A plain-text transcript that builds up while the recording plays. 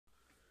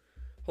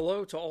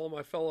Hello to all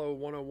my fellow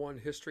 101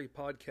 History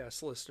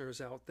Podcast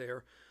listeners out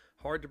there.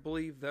 Hard to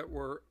believe that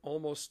we're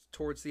almost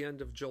towards the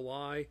end of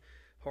July.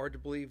 Hard to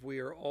believe we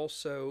are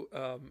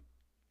also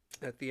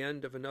at the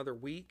end of another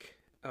week.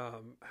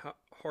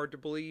 Hard to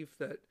believe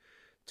that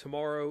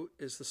tomorrow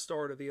is the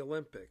start of the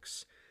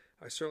Olympics.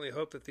 I certainly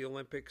hope that the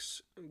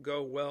Olympics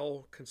go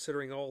well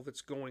considering all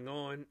that's going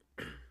on.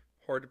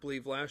 Hard to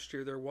believe last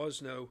year there was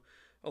no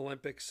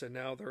Olympics and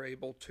now they're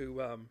able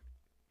to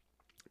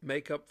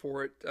make up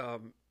for it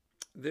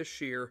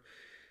this year,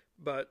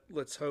 but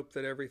let's hope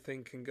that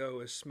everything can go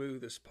as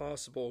smooth as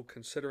possible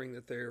considering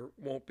that there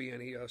won't be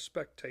any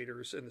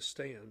spectators in the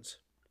stands.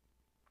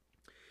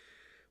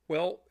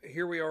 Well,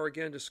 here we are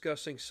again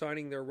discussing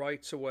signing their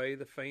rights away,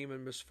 the fame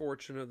and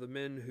misfortune of the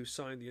men who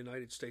signed the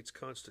United States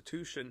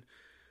Constitution.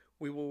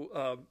 We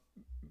will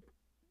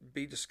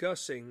be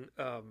discussing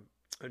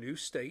a new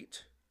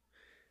state,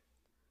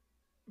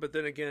 but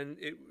then again,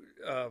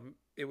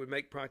 it would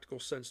make practical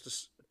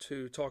sense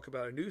to talk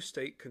about a new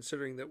state,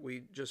 considering that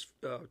we just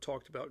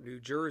talked about New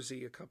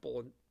Jersey a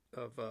couple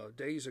of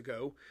days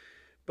ago.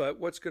 But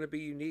what's going to be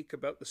unique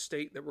about the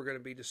state that we're going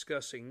to be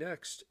discussing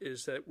next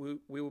is that we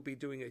will be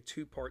doing a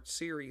two-part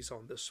series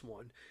on this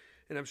one.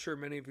 And I'm sure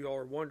many of you all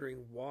are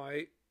wondering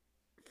why,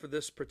 for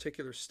this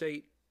particular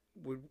state,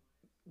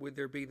 would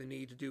there be the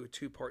need to do a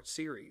two-part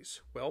series?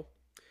 Well,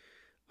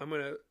 I'm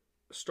going to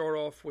start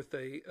off with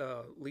a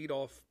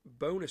lead-off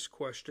bonus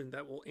question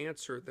that will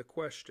answer the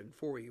question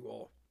for you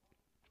all.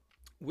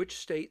 Which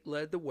state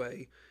led the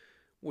way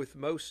with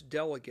most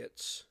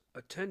delegates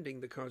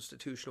attending the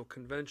Constitutional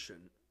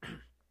Convention?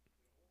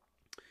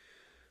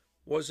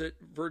 Was it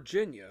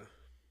Virginia?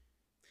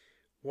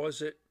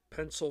 Was it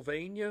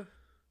Pennsylvania?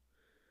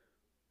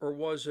 Or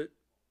was it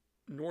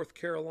North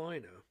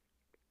Carolina?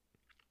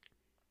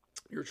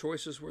 Your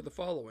choices were the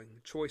following.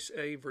 Choice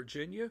A,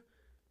 Virginia.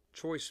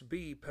 Choice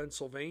B,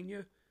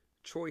 Pennsylvania.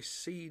 Choice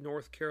C,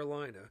 North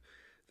Carolina.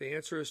 The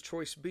answer is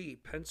choice B,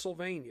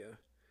 Pennsylvania.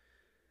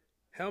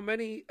 How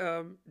many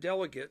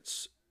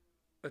delegates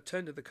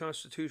attended the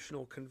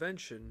Constitutional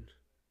Convention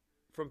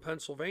from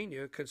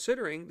Pennsylvania,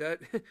 considering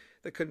that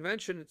the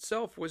convention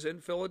itself was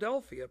in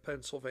Philadelphia,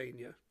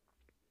 Pennsylvania?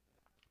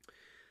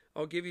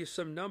 I'll give you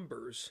some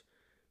numbers.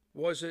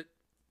 Is it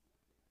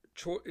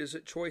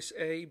choice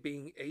A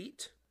being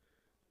 8?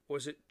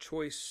 Is it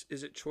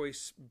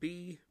choice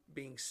B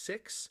being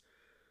 6?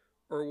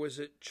 Or is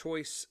it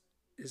choice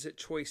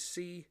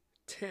C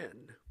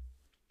 10?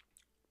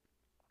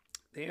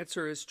 The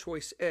answer is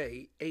choice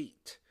A,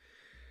 8.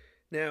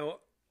 Now,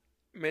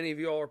 many of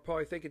you all are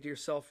probably thinking to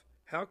yourself,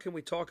 how can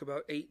we talk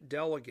about 8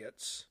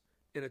 delegates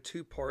in a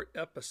two-part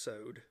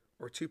episode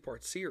or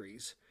two-part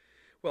series?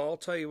 Well, I'll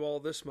tell you all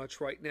this much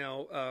right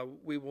now.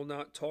 We will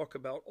not talk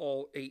about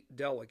all 8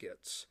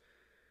 delegates,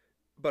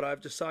 but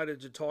I've decided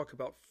to talk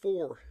about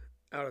 4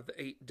 out of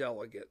the 8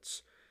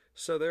 delegates.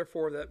 So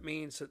therefore, that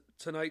means that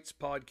tonight's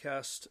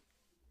podcast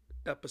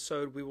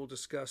episode we will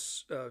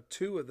discuss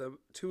two of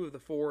the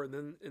 4, and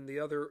then in the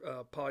other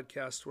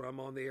podcast when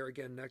I'm on the air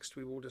again next,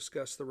 we will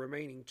discuss the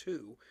remaining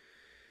 2.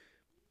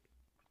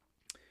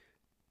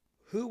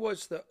 Who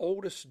was the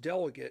oldest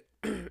delegate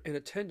in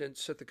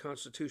attendance at the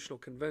Constitutional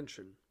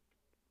Convention?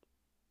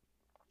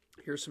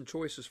 Here's some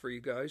choices for you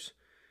guys.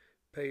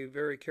 Pay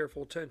very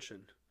careful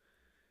attention.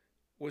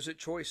 Was it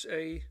choice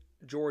A,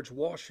 George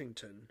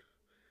Washington?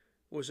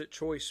 Was it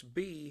choice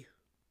B,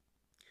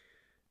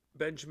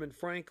 Benjamin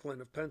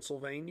Franklin of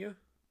Pennsylvania?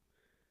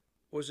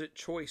 Was it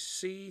choice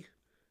C,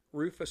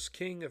 Rufus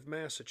King of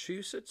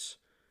Massachusetts?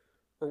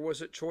 Or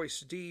was it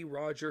choice D,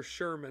 Roger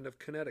Sherman of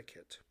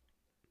Connecticut?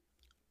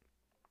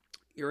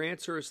 Your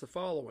answer is the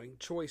following.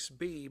 Choice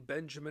B,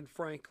 Benjamin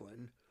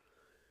Franklin.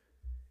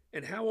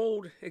 And how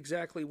old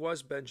exactly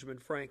was Benjamin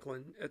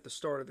Franklin at the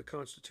start of the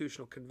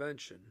Constitutional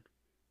Convention?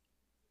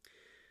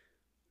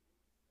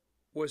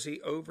 Was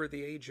he over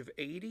the age of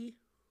 80?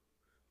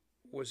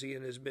 Was he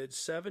in his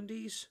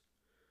mid-70s?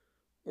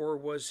 Or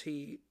was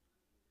he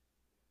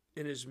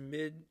in his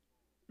mid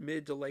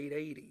to late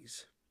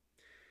 80s?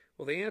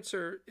 Well, the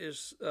answer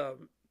is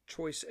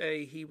choice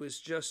A. He was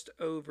just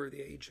over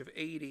the age of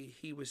 80.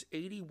 He was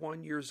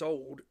 81 years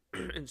old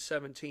in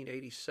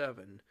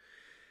 1787.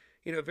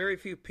 You know, very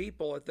few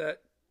people at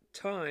that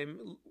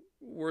time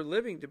were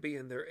living to be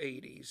in their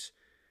 80s.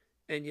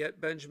 And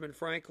yet Benjamin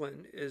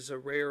Franklin is a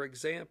rare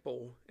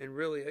example, and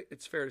really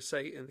it's fair to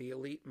say in the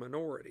elite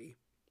minority.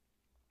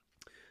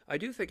 I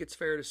do think it's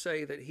fair to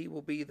say that he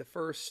will be the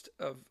first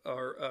of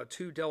our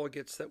 2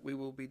 delegates that we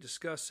will be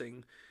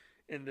discussing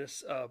in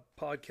this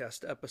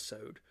podcast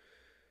episode.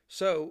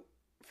 So,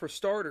 for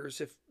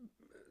starters, if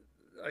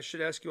I should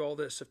ask you all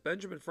this, if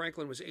Benjamin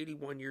Franklin was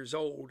 81 years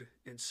old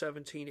in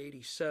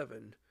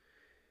 1787,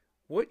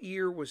 what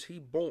year was he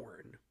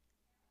born?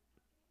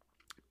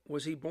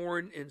 Was he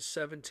born in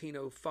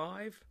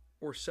 1705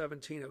 or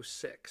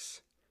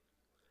 1706?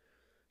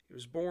 He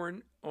was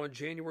born on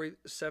January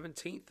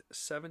 17th,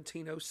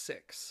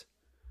 1706.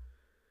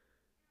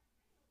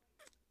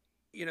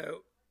 You know,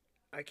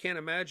 I can't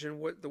imagine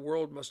what the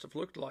world must have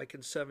looked like in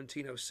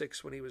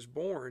 1706 when he was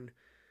born,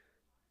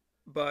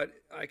 But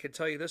I can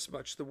tell you this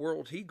much: the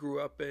world he grew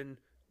up in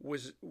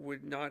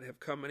would not have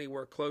come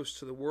anywhere close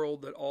to the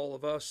world that all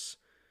of us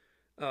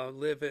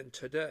live in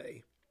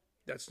today.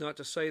 That's not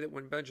to say that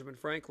when Benjamin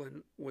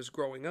Franklin was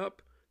growing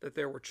up that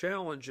there were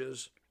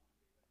challenges,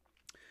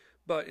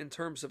 but in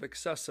terms of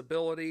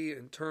accessibility,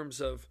 in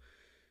terms of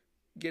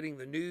getting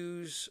the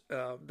news,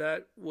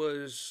 that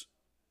was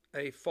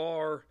a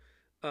far,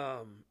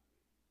 how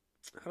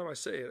do I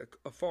say it,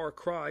 a far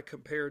cry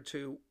compared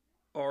to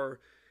our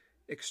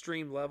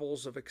extreme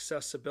levels of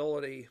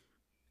accessibility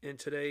in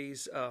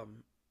today's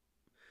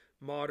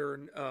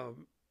modern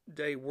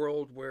day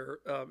world, where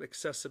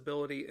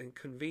accessibility and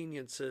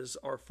conveniences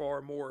are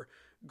far more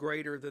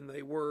greater than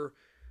they were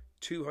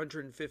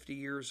 250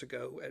 years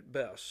ago at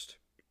best.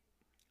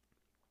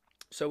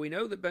 So we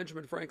know that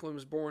Benjamin Franklin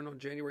was born on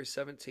January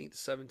 17th,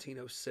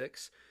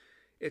 1706.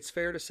 It's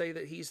fair to say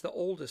that he's the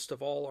oldest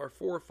of all our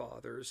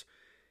forefathers.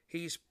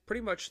 He's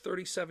pretty much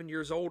 37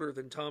 years older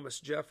than Thomas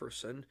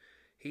Jefferson.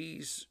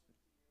 He's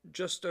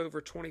just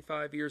over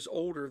 25 years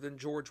older than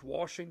George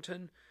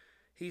Washington.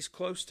 He's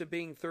close to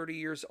being 30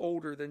 years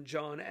older than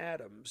John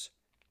Adams,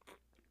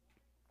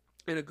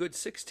 and a good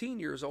 16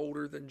 years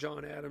older than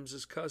John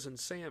Adams' cousin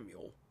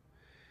Samuel.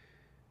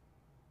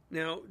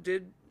 Now,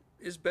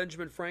 is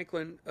Benjamin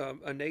Franklin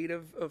a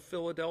native of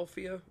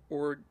Philadelphia,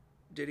 or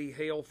did he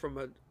hail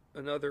from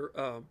another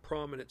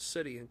prominent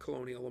city in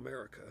colonial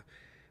America?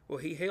 Well,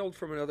 he hailed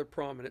from another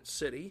prominent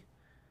city.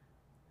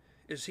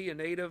 Is he a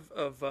native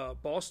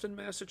of Boston,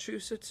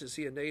 Massachusetts? Is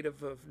he a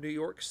native of New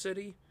York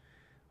City?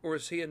 Or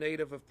is he a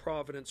native of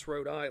Providence,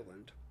 Rhode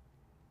Island?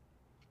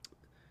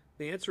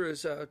 The answer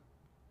is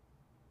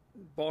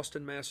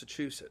Boston,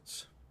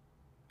 Massachusetts.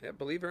 Yeah,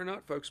 believe it or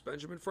not, folks,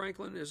 Benjamin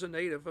Franklin is a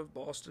native of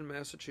Boston,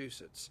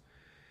 Massachusetts.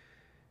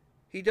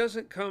 He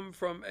doesn't come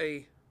from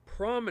a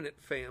prominent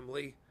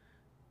family,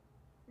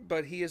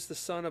 but he is the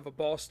son of a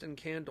Boston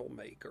candle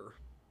maker.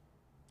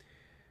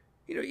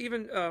 You know,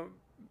 even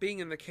being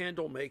in the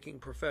candle making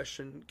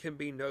profession can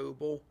be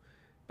noble,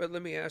 but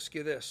let me ask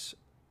you this.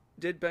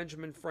 Did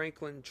Benjamin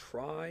Franklin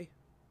try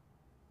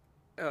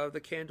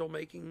the candle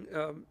making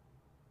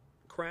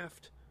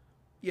craft?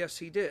 Yes,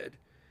 he did,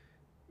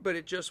 but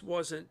it just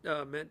wasn't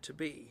meant to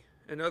be.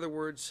 In other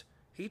words,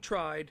 he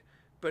tried,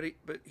 but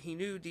he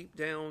knew deep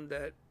down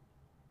that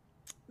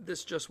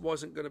this just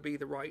wasn't going to be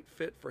the right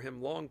fit for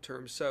him long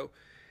term. So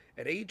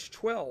at age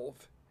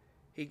 12,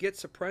 he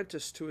gets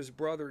apprenticed to his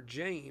brother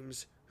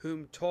James,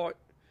 whom taught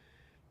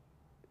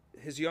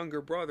his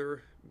younger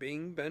brother,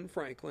 being Ben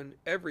Franklin,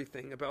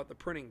 everything about the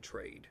printing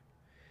trade.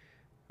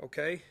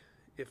 Okay?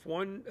 If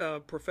one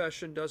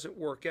profession doesn't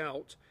work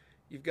out,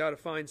 you've got to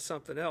find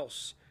something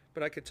else.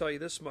 But I can tell you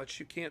this much: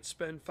 you can't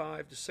spend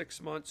 5 to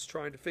 6 months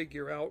trying to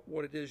figure out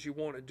what it is you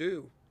want to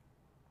do.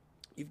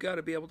 You've got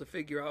to be able to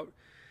figure out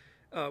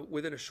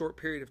within a short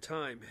period of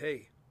time,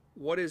 hey,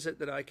 what is it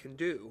that I can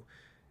do?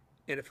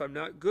 And if I'm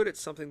not good at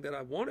something that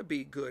I want to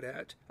be good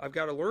at, I've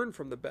got to learn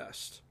from the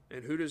best.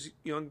 And who does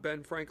young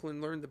Ben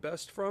Franklin learn the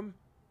best from?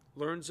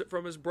 Learns it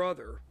from his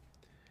brother.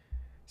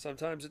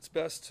 Sometimes it's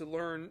best to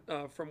learn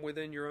from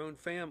within your own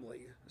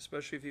family,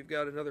 especially if you've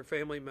got another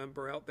family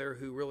member out there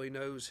who really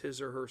knows his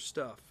or her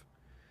stuff.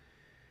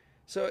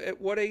 So at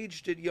what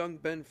age did young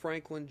Ben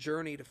Franklin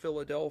journey to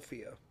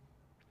Philadelphia?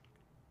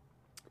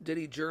 Did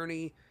he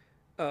journey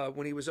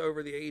when he was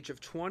over the age of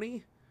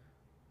 20?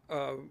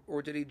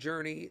 Or did he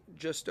journey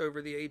just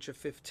over the age of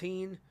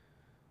 15?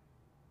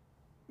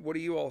 What do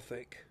you all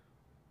think?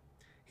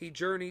 He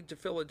journeyed to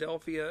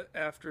Philadelphia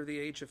after the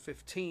age of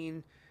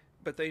 15,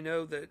 but they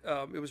know that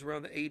it was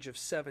around the age of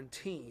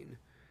 17.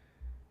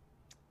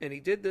 And he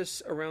did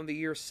this around the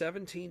year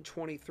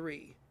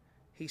 1723.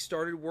 He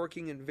started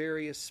working in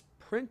various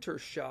printer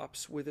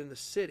shops within the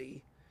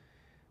city,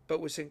 but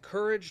was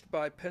encouraged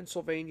by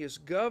Pennsylvania's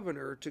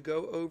governor to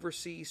go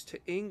overseas to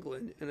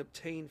England and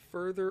obtain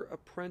further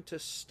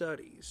apprentice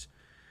studies.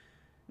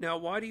 Now,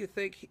 why do you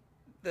think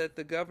that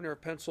the governor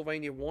of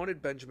Pennsylvania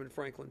wanted Benjamin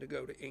Franklin to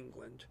go to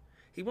England?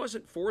 He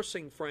wasn't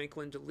forcing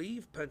Franklin to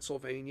leave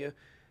Pennsylvania,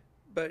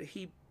 but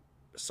he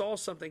saw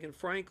something in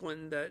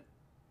Franklin that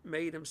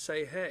made him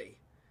say, hey,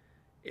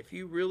 if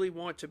you really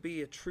want to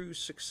be a true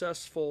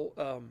successful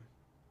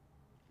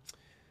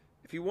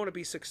if you want to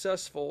be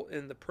successful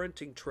in the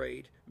printing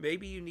trade,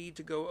 maybe you need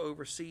to go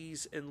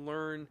overseas and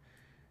learn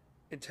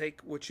and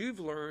take what you've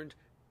learned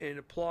and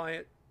apply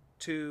it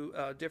to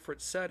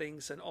different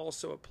settings, and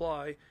also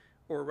apply,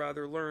 or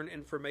rather learn,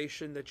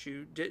 information that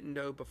you didn't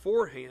know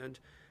beforehand,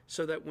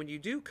 so that when you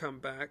do come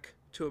back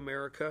to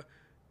America,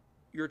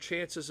 your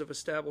chances of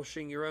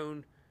establishing your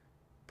own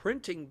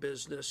printing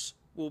business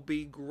will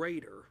be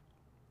greater.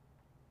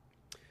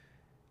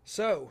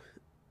 So,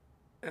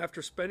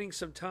 after spending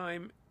some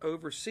time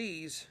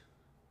overseas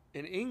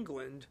in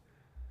England,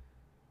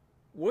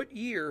 what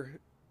year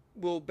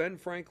will Ben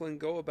Franklin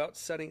go about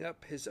setting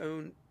up his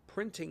own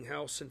printing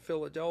house in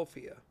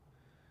Philadelphia?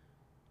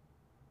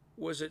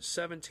 Was it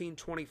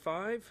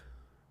 1725?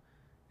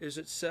 Is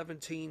it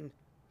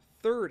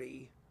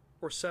 1730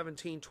 or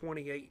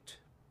 1728?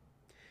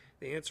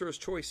 The answer is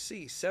choice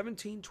C,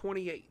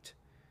 1728.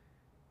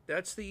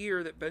 That's the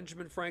year that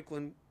Benjamin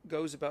Franklin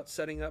goes about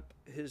setting up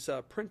his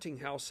printing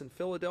house in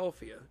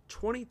Philadelphia,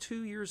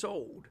 22 years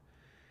old.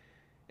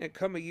 And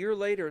come a year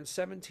later in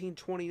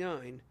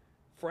 1729,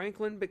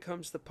 Franklin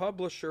becomes the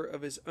publisher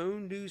of his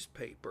own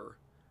newspaper,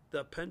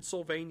 the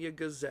Pennsylvania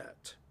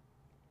Gazette.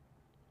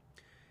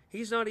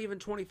 He's not even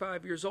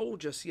 25 years old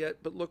just yet,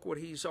 but look what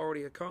he's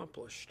already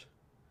accomplished.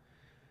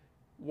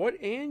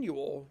 What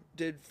annual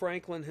did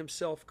Franklin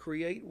himself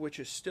create, which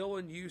is still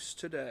in use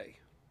today?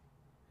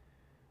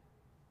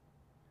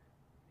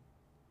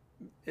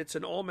 It's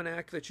an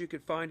almanac that you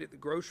could find at the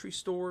grocery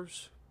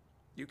stores.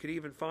 You could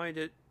even find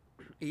it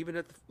even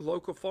at the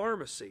local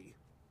pharmacy.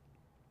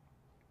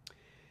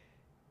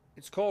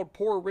 It's called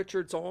Poor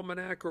Richard's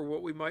Almanac, or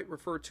what we might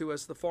refer to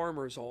as the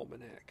Farmer's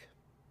Almanac.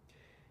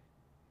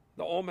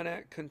 The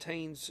almanac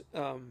contains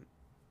the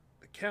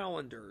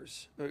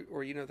calendars,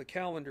 or the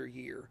calendar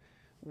year,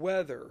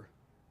 weather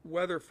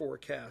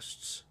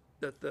forecasts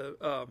that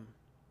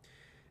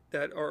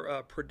that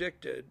are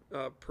predicted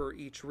per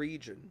each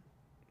region,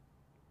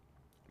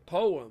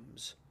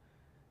 poems,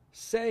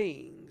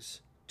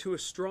 sayings, to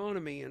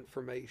astronomy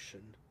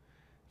information.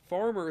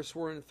 Farmers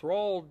were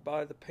enthralled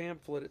by the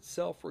pamphlet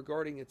itself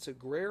regarding its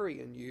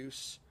agrarian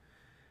use,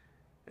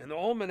 and the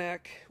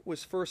almanac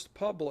was first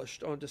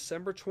published on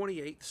December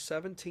 28,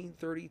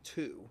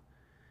 1732.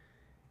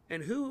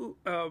 And who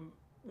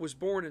was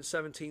born in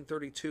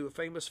 1732? A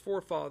famous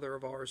forefather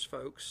of ours,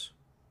 folks.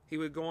 He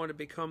would go on to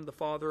become the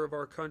father of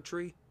our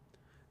country,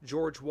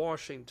 George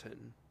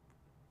Washington.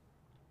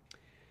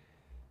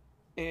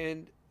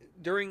 And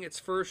during its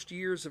first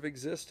years of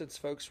existence,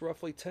 folks,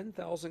 roughly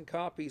 10,000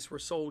 copies were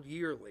sold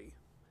yearly.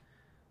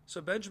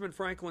 So Benjamin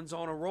Franklin's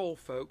on a roll,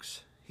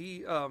 folks.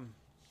 He's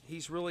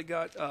really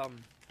got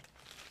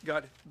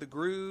the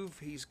groove.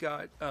 He's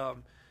got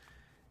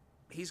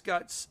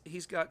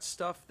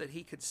stuff that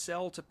he could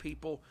sell to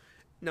people,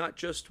 not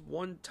just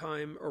one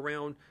time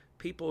around,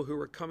 people who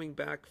are coming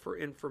back for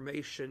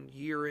information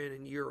year in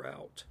and year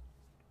out.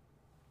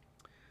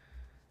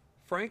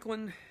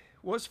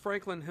 Was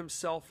Franklin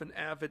himself an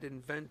avid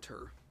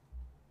inventor?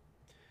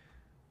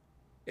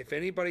 If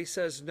anybody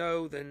says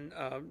no, then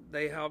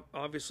they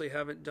obviously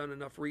haven't done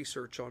enough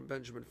research on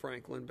Benjamin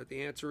Franklin, but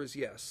the answer is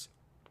yes.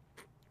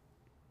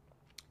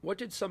 What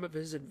did some of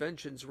his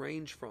inventions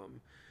range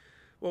from?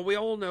 Well, we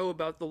all know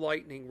about the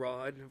lightning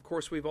rod. Of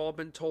course, we've all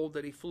been told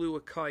that he flew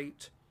a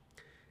kite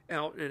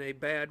out in a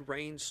bad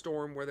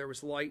rainstorm where there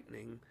was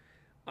lightning.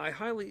 I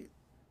highly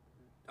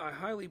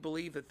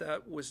believe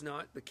that was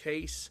not the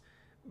case,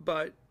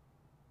 but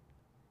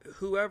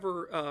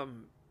whoever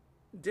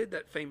did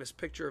that famous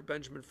picture of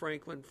Benjamin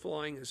Franklin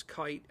flying his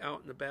kite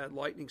out in a bad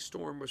lightning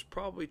storm was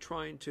probably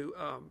trying to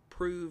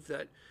prove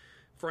that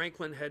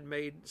Franklin had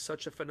made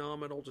such a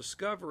phenomenal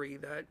discovery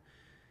that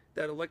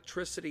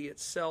electricity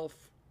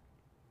itself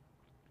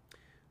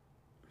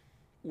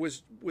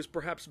was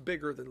perhaps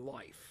bigger than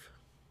life.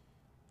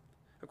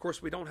 Of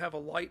course, we don't have a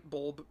light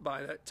bulb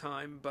by that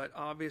time, but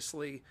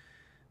obviously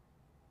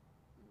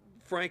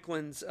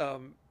Franklin's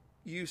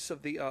use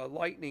of the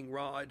lightning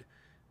rod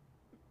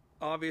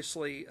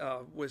obviously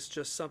was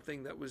just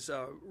something that was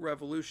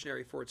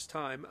revolutionary for its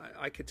time.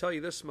 I could tell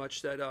you this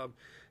much, that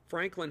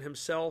Franklin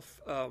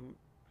himself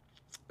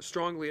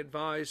strongly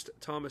advised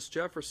Thomas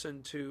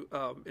Jefferson to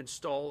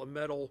install a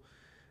metal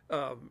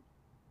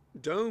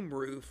dome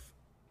roof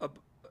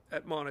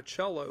at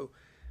Monticello,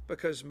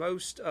 because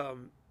most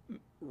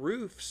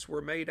roofs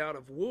were made out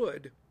of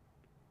wood,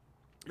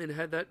 and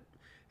had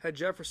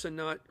Jefferson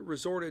not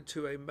resorted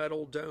to a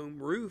metal dome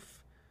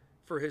roof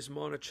for his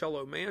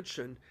Monticello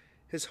mansion,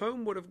 his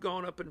home would have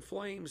gone up in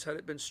flames had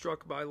it been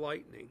struck by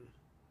lightning.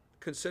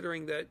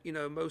 Considering that,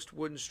 most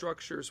wooden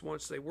structures,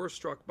 once they were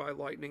struck by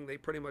lightning, they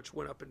pretty much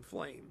went up in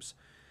flames.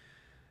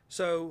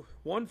 So,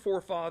 one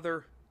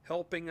forefather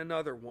helping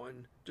another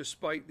one,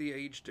 despite the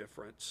age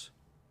difference.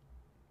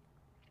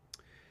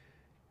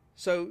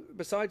 So,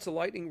 besides the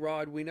lightning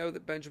rod, we know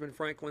that Benjamin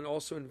Franklin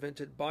also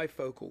invented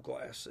bifocal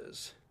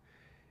glasses.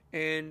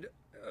 And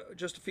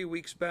just a few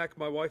weeks back,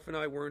 my wife and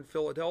I were in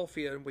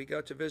Philadelphia, and we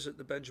got to visit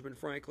the Benjamin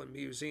Franklin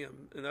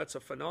Museum. And that's a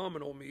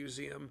phenomenal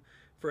museum.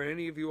 For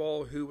any of you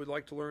all who would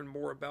like to learn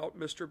more about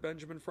Mr.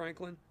 Benjamin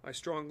Franklin, I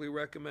strongly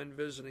recommend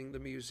visiting the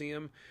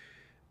museum.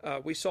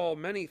 We saw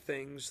many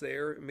things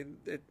there. I mean,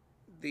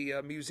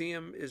 the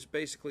museum is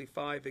basically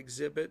 5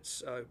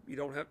 exhibits.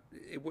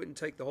 It wouldn't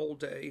take the whole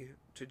day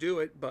to do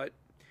it, but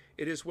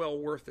it is well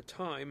worth the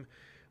time.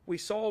 We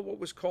saw what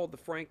was called the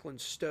Franklin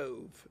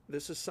stove.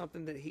 This is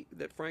something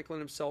that Franklin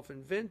himself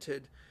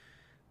invented.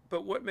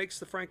 But what makes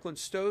the Franklin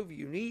stove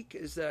unique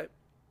is that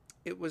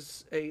it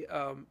was a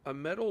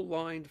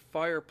metal-lined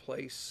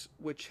fireplace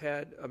which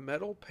had a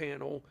metal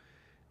panel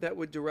that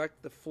would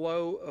direct the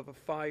flow of a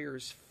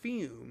fire's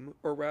fume,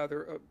 or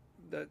rather,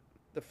 that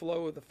the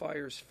flow of the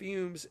fire's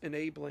fumes,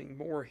 enabling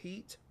more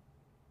heat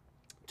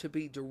to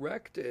be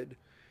directed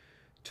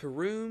to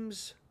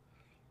rooms,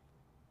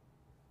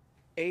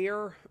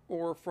 air,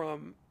 or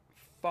from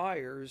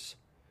fires,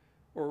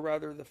 or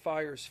rather the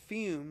fire's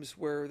fumes,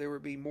 where there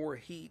would be more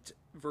heat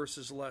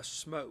versus less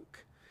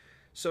smoke.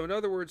 So, in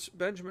other words,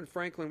 Benjamin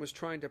Franklin was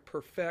trying to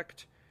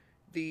perfect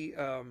the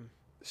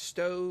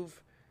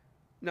stove,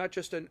 not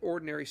just an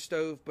ordinary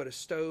stove, but a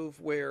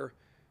stove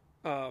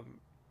um,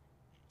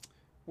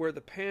 where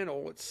the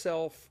panel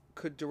itself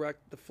could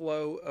direct the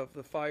flow of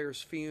the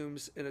fire's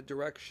fumes in a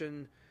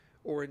direction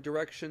or in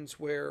directions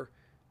where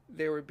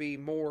there would be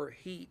more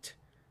heat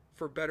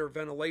for better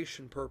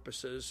ventilation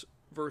purposes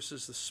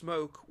versus the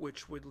smoke,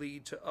 which would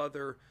lead to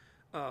other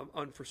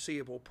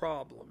unforeseeable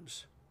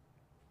problems.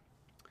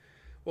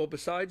 Well,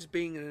 besides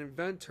being an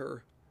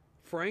inventor,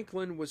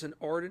 Franklin was an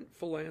ardent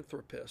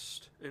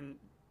philanthropist. And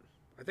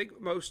I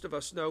think most of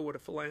us know what a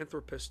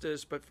philanthropist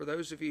is, but for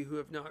those of you who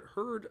have not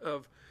heard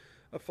of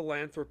a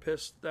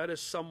philanthropist, that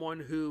is someone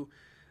who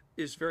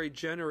is very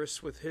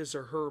generous with his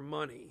or her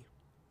money,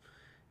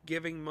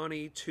 giving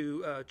money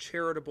to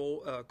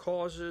charitable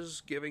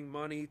causes, giving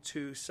money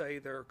to, say,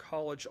 their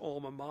college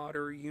alma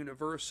mater,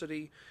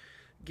 university,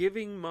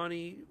 giving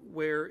money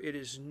where it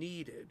is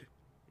needed.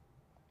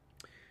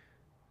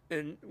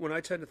 And when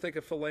I tend to think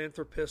of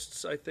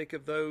philanthropists, I think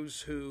of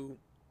those who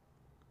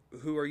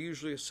are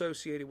usually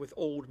associated with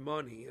old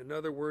money. In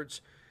other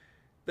words,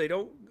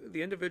 the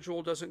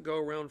individual doesn't go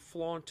around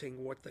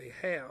flaunting what they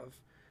have,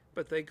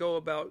 but they go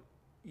about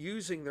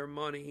using their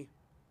money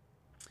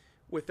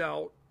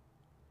without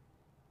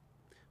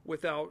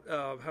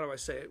how do I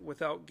say it,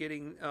 without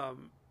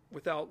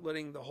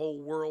letting the whole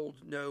world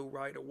know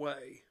right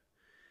away.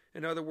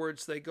 In other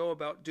words, they go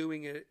about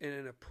doing it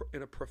in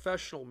a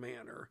professional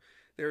manner.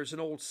 There's an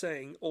old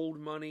saying: old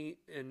money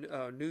and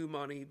new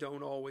money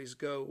don't always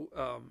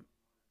go.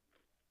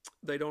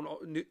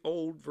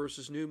 Old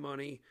versus new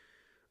money,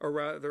 or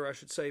rather, I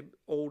should say,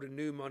 old and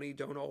new money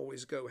don't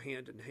always go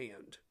hand in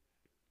hand.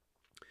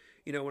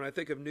 When I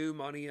think of new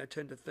money, I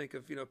tend to think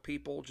of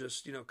people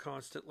just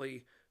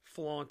constantly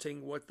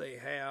flaunting what they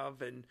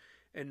have and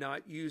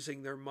not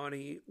using their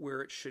money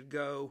where it should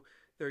go.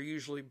 They're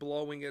usually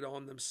blowing it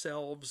on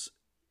themselves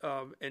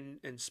and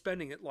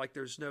spending it like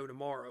there's no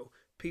tomorrow.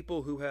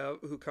 People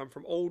who come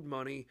from old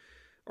money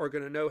are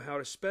going to know how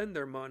to spend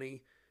their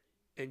money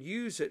and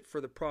use it for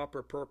the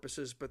proper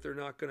purposes, but they're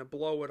not going to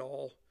blow it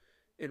all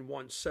in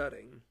one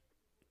setting.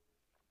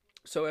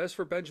 So as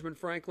for Benjamin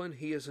Franklin,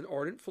 he is an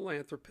ardent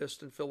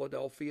philanthropist in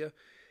Philadelphia.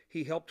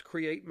 He helped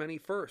create many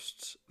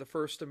firsts: the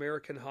first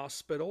American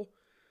hospital,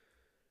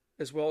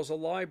 as well as a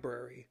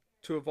library,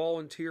 to a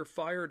volunteer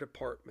fire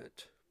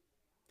department.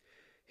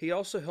 He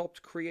also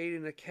helped create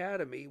an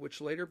academy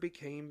which later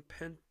became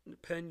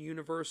Penn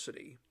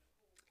University,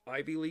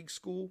 Ivy League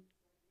school.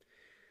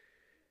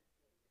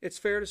 It's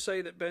fair to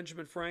say that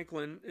Benjamin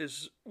Franklin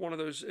is one of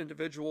those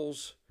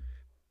individuals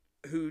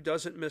who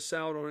doesn't miss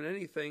out on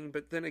anything,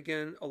 but then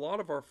again, a lot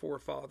of our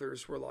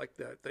forefathers were like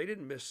that. They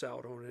didn't miss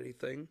out on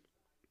anything.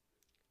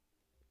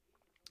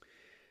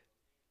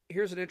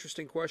 Here's an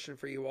interesting question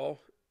for you all.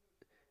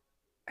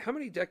 How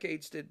many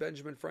decades did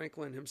Benjamin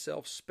Franklin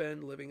himself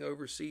spend living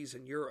overseas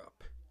in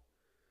Europe?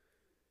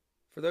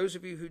 For those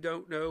of you who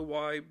don't know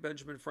why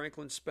Benjamin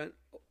Franklin spent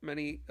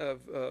many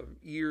of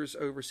years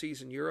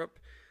overseas in Europe,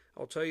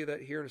 I'll tell you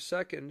that here in a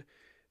second.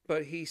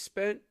 But he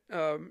spent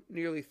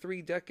nearly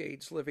 3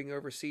 decades living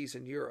overseas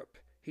in Europe.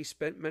 He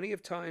spent many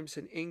of times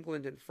in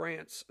England and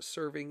France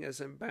serving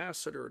as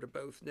ambassador to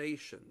both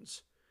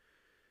nations.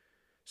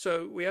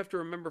 So we have to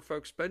remember,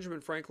 folks, Benjamin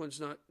Franklin's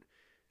not,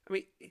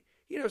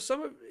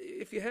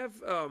 if you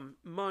have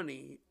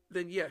money,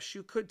 then yes,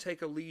 you could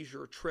take a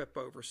leisure trip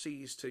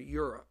overseas to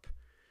Europe.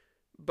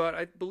 But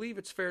I believe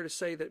it's fair to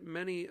say that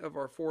many of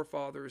our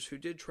forefathers who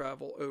did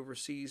travel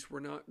overseas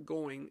were not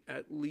going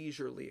at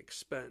leisurely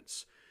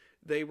expense.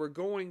 They were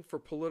going for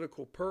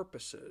political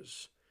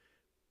purposes,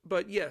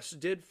 but yes,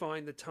 did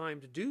find the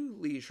time to do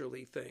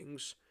leisurely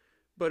things,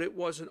 but it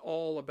wasn't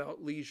all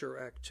about leisure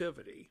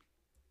activity.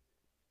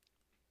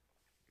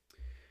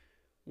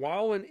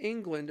 While in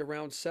England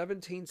around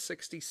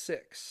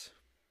 1766,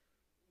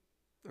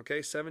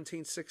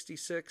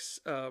 1766,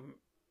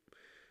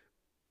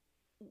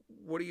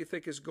 what do you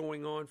think is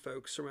going on,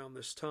 folks, around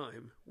this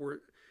time?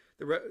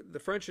 The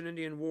French and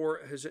Indian War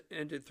has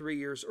ended 3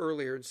 years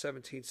earlier in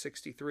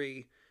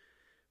 1763,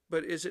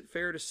 but is it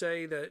fair to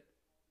say that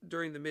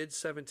during the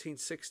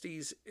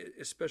mid-1760s,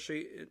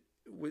 especially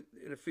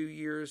in a few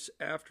years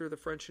after the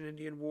French and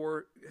Indian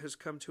War has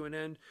come to an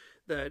end,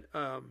 that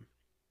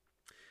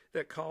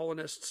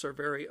colonists are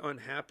very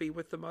unhappy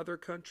with the mother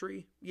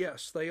country?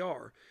 Yes, they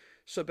are.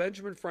 So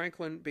Benjamin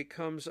Franklin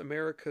becomes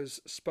America's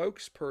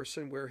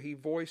spokesperson, where he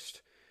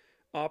voiced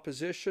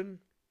opposition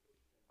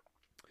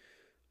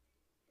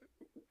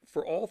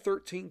for all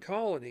 13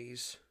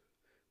 colonies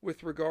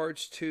with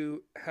regards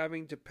to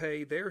having to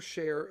pay their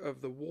share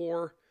of the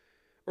war,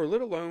 or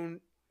let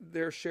alone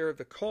their share of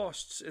the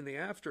costs in the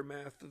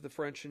aftermath of the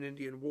French and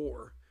Indian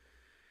War.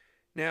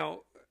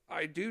 Now,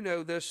 I do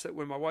know this, that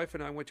when my wife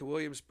and I went to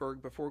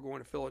Williamsburg before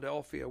going to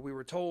Philadelphia, we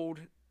were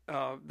told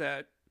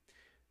that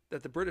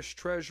the British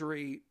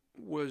Treasury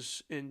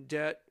was in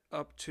debt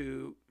up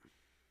to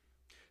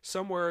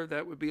somewhere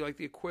that would be like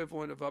the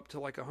equivalent of up to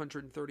like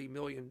 $130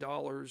 million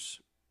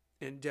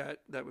in debt.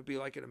 That would be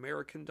like in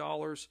American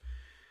dollars.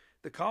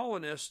 The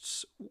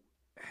colonists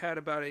had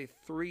about a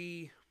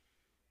 $3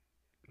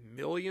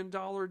 million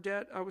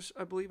debt.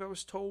 I believe I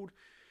was told.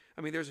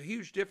 I mean, there's a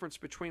huge difference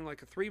between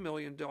like a $3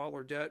 million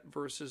debt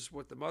versus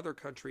what the mother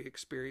country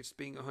experienced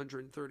being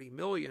 $130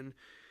 million.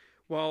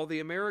 While the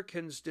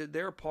Americans did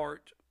their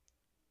part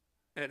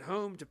at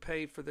home to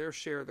pay for their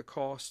share of the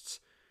costs,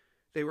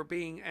 they were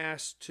being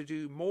asked to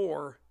do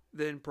more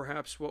than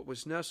perhaps what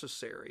was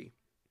necessary.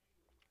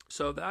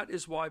 So that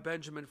is why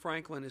Benjamin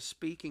Franklin is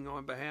speaking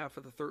on behalf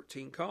of the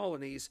 13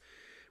 colonies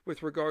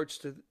with regards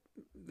to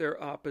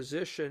their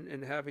opposition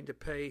and having to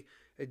pay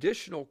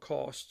additional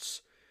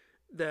costs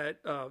that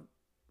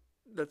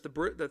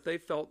that they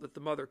felt that the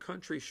mother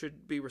country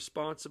should be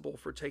responsible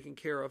for taking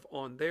care of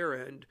on their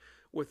end,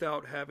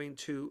 without having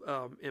to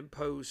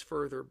impose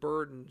further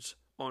burdens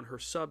on her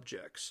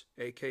subjects,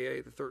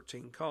 aka the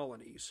 13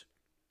 colonies.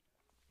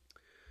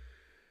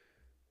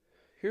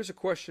 Here's a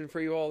question for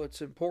you all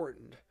that's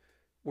important.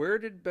 Where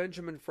did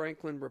Benjamin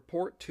Franklin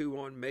report to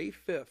on May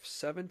 5th,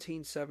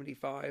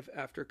 1775,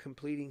 after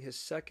completing his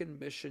second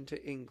mission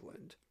to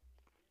England?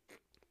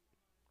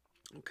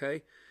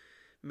 Okay,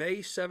 May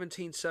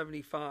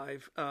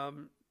 1775.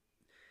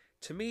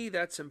 To me,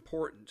 that's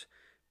important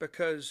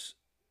because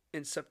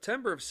in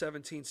September of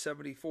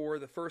 1774,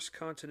 the First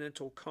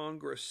Continental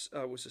Congress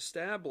was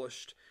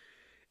established,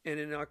 and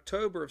in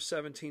October of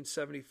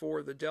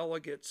 1774, the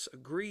delegates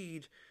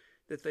agreed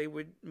that they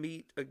would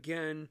meet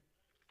again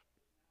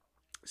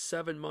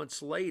 7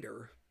 months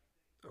later.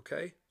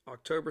 Okay,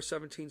 October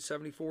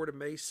 1774 to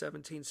May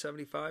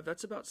 1775,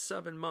 that's about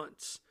 7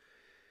 months.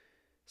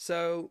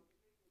 So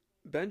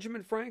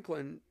Benjamin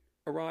Franklin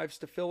arrives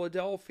to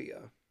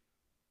Philadelphia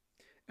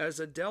as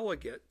a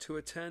delegate to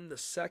attend the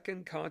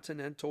Second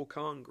Continental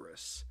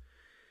Congress.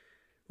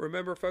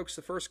 Remember, folks,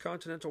 the First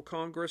Continental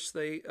Congress,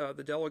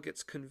 the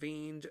delegates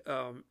convened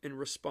in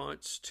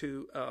response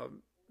to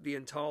the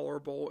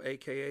intolerable,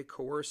 aka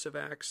coercive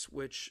acts,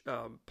 which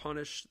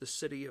punished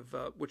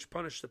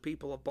the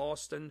people of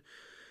Boston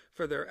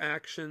for their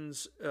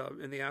actions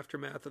in the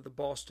aftermath of the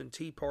Boston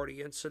Tea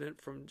Party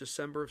incident from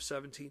December of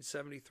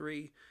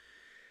 1773.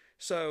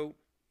 So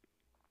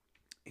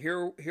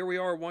here we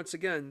are once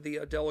again.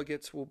 The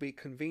delegates will be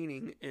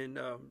convening in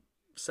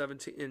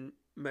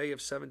May of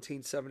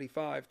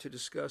 1775 to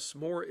discuss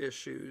more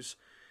issues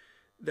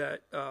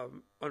that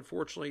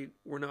unfortunately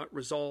were not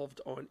resolved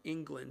on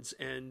England's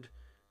end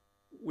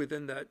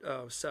within that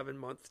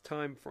 7-month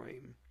time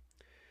frame.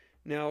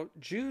 Now,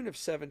 June of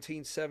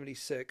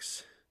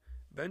 1776,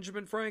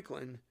 Benjamin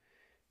Franklin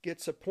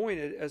gets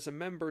appointed as a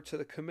member to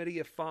the Committee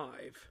of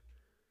Five.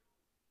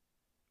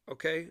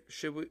 Okay,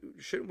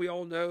 shouldn't we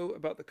all know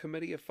about the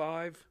Committee of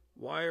Five?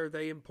 Why are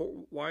they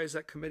important? Why is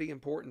that committee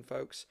important,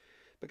 folks?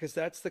 Because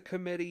that's the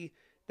committee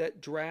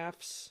that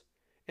drafts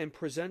and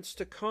presents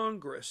to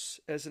Congress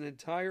as an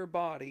entire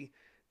body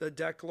the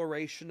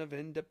Declaration of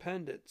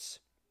Independence.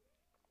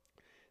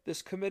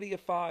 This Committee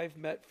of Five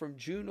met from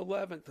June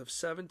 11th of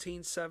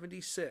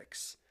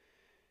 1776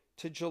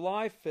 to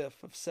July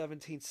 5th of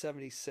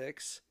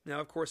 1776. Now,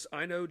 of course,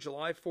 I know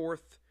July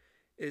 4th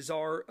is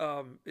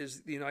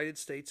the United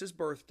States'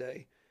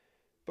 birthday,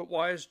 but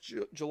why is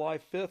July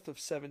 5th of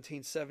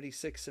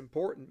 1776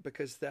 important?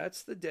 Because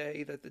that's the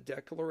day that the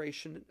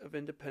Declaration of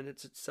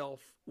Independence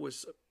itself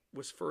was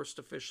first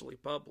officially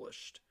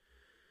published.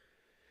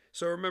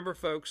 So remember,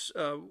 folks,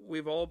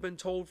 we've all been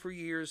told for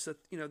years that,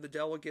 the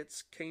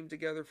delegates came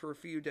together for a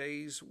few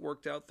days,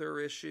 worked out their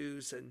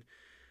issues, and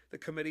the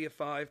Committee of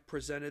Five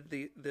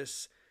presented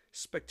this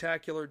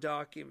spectacular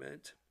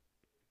document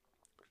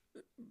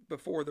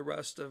before the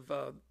rest of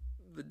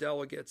the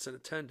delegates in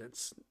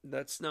attendance.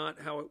 That's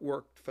not how it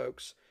worked,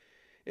 folks.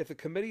 If the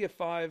Committee of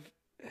Five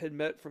had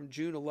met from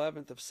June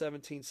 11th of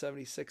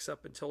 1776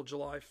 up until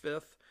July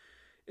 5th,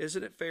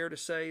 isn't it fair to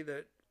say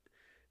that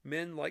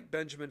men like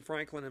Benjamin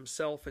Franklin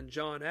himself and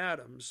John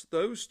Adams,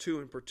 those two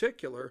in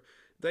particular,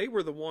 they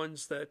were the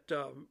ones that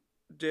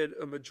did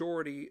a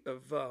majority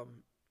of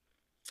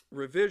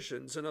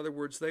revisions? In other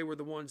words, they were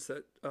the ones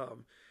that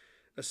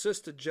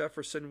assisted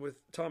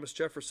Thomas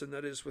Jefferson,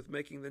 that is, with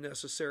making the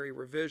necessary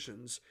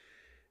revisions.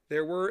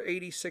 There were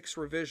 86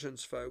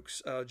 revisions,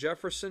 folks.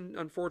 Jefferson,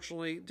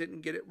 unfortunately,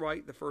 didn't get it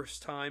right the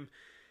first time,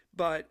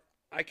 but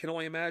I can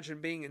only imagine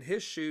being in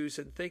his shoes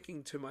and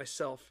thinking to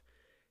myself,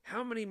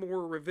 how many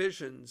more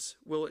revisions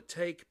will it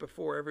take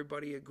before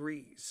everybody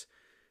agrees?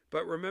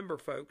 But remember,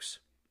 folks,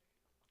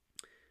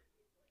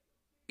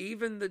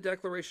 even the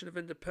Declaration of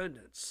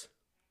Independence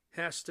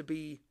has to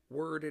be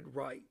worded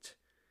right.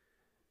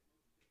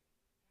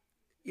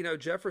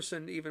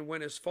 Jefferson even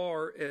went as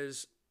far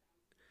as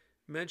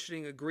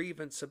mentioning a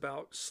grievance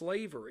about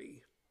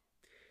slavery.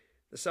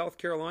 The South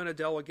Carolina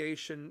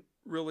delegation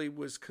really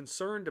was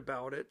concerned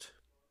about it.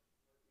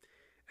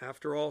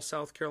 After all,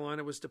 South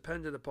Carolina was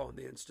dependent upon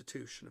the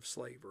institution of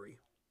slavery.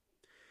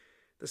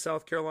 The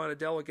South Carolina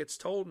delegates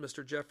told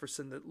Mr.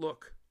 Jefferson that,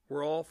 look,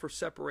 we're all for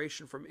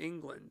separation from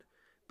England,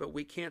 but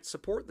we can't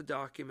support the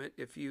document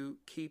if you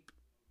keep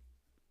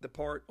the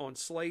part on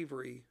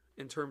slavery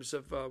in terms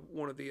of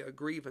one of the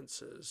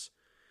grievances.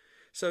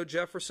 So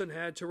Jefferson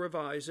had to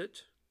revise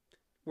it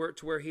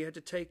to where he had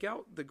to take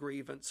out the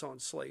grievance on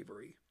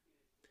slavery.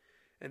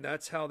 And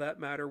that's how that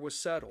matter was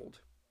settled.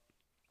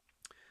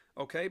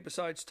 Okay,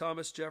 besides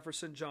Thomas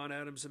Jefferson, John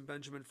Adams, and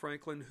Benjamin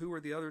Franklin, who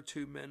are the other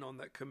two men on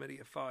that committee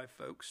of five,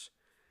 folks?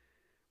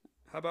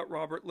 How about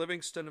Robert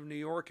Livingston of New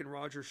York and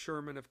Roger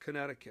Sherman of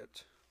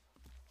Connecticut?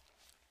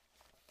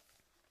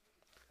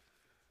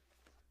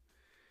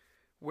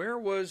 Where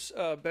was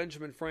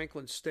Benjamin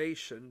Franklin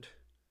stationed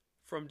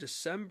from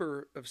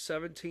December of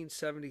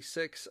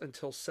 1776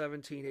 until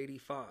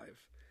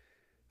 1785?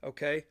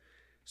 Okay,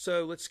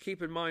 so let's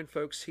keep in mind,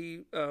 folks,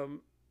 he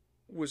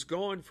was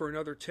gone for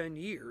another 10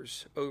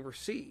 years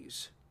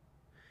overseas.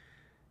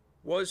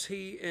 Was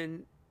he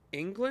in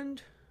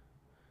England?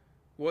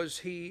 Was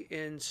he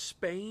in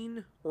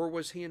Spain? Or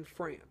was he in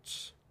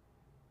France?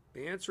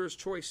 The answer is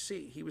choice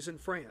C. He was in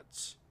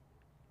France.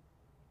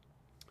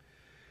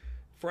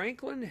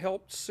 Franklin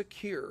helped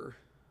secure,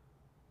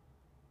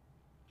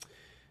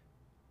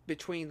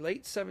 between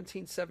late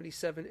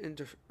 1777 and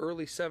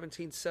early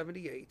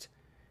 1778,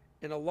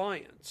 an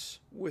alliance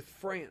with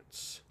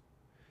France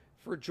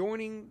for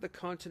joining the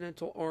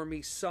Continental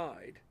Army's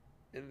side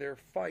in their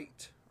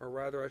fight, or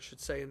rather I should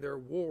say in their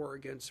war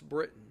against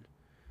Britain.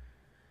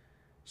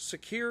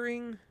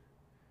 Securing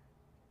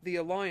the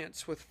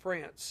alliance with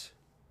France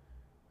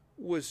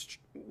was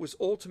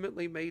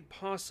ultimately made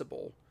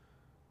possible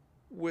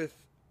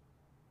with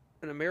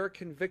an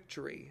American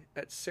victory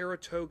at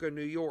Saratoga,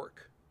 New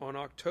York, in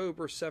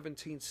October of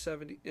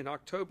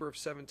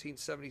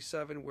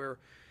 1777, where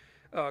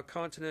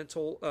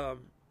Continental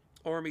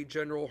Army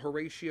General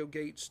Horatio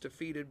Gates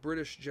defeated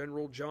British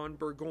General John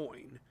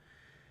Burgoyne.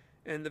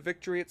 And the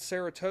victory at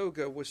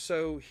Saratoga was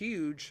so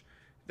huge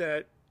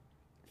that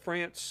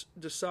France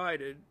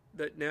decided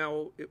that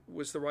now it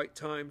was the right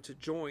time to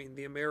join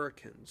the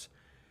Americans.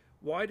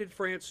 Why did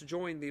France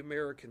join the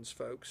Americans,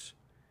 folks?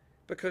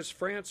 Because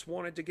France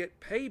wanted to get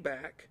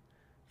payback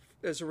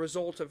as a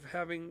result of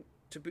having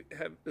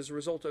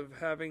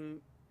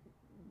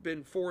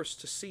been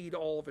forced to cede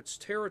all of its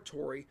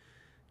territory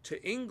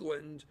to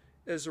England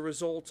as a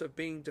result of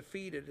being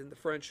defeated in the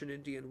French and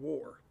Indian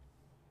War.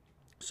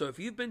 So if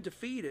you've been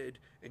defeated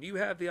and you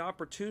have the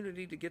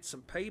opportunity to get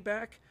some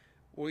payback,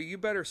 well, you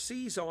better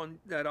seize on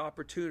that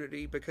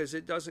opportunity because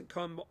it doesn't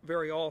come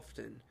very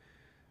often.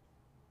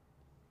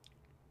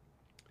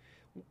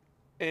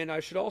 And I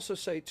should also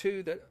say,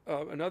 too, that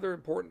another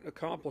important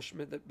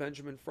accomplishment that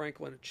Benjamin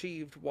Franklin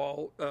achieved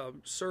while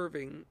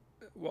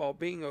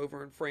being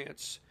over in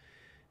France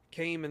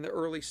came in the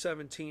early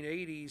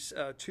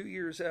 1780s, 2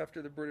 years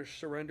after the British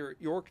surrender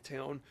at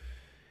Yorktown.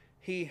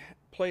 He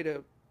played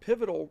a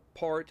pivotal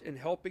part in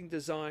helping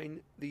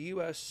design the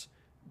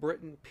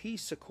U.S.-Britain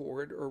Peace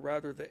Accord, or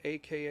rather the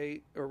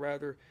AKA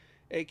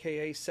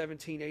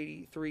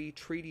 1783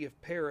 Treaty of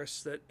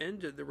Paris that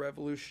ended the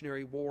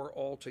Revolutionary War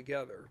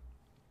altogether.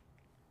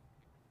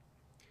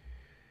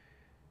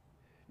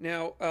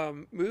 Now,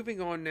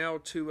 moving on now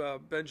to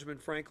Benjamin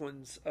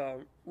Franklin's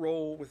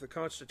role with the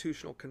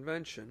Constitutional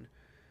Convention.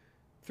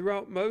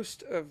 Throughout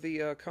most of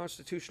the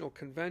Constitutional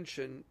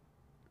Convention,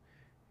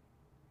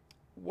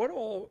 what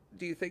all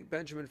do you think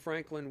Benjamin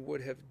Franklin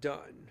would have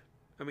done?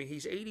 I mean,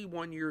 he's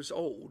 81 years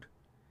old.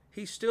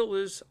 He still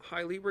is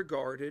highly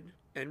regarded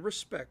and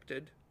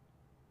respected.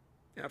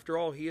 After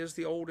all, he is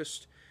the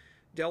oldest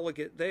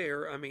delegate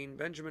there. I mean,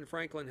 Benjamin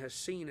Franklin has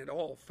seen it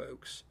all,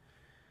 folks.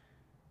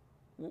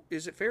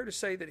 Is it fair to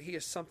say that he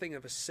is something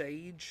of a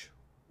sage,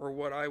 or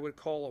what I would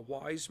call a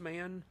wise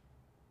man?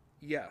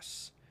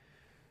 Yes.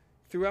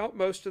 Throughout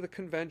most of the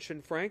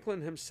convention, Franklin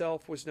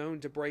himself was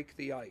known to break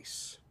the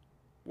ice.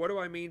 What do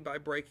I mean by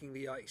breaking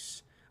the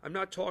ice? I'm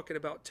not talking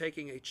about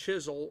taking a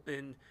chisel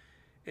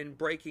and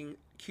breaking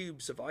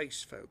cubes of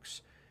ice,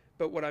 folks.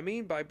 But what I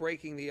mean by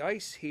breaking the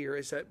ice here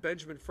is that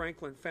Benjamin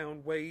Franklin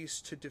found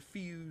ways to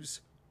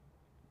diffuse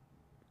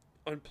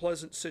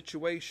unpleasant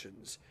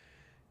situations.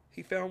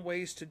 He found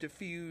ways to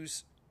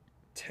diffuse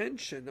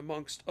tension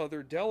amongst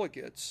other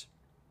delegates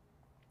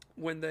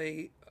when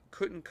they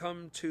couldn't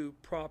come to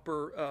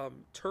proper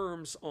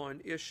terms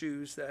on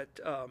issues that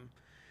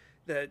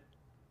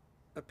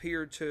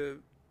appeared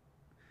to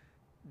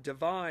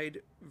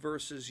divide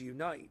versus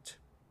unite.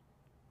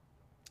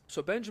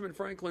 So Benjamin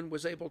Franklin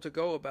was able to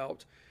go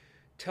about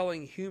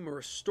telling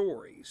humorous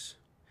stories,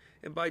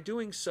 and by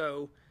doing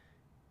so,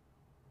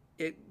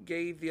 it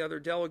gave the other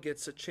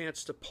delegates a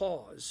chance to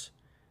pause.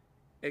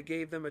 It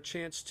gave them a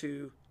chance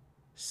to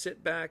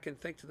sit back and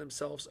think to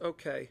themselves,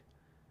 okay,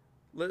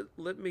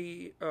 let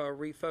me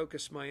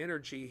refocus my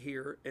energy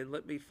here and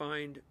let me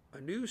find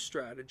a new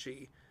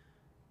strategy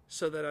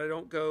so that I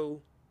don't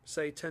go,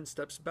 say, 10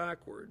 steps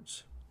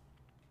backwards.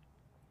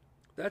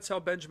 That's how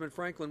Benjamin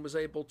Franklin was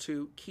able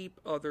to keep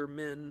other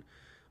men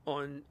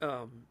on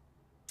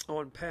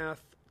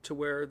path to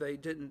where they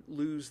didn't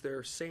lose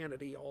their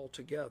sanity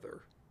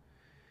altogether.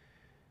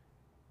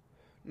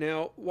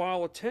 Now,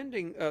 while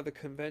attending the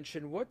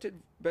convention, what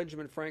did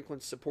Benjamin Franklin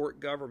support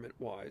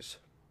government-wise?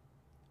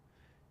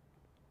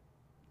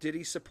 Did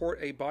he support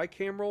a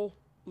bicameral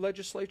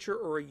legislature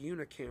or a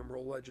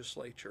unicameral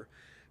legislature?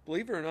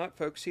 Believe it or not,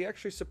 folks, he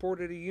actually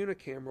supported a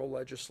unicameral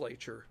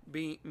legislature,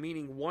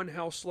 meaning one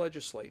house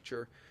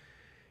legislature.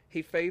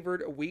 He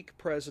favored a weak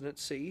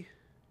presidency,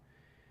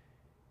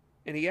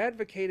 and he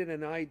advocated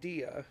an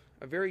idea,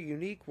 a very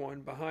unique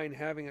one, behind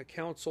having a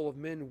council of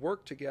men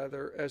work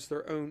together as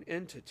their own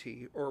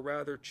entity, or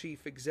rather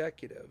chief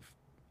executive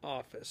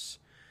office.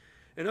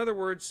 In other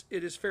words,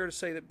 it is fair to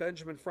say that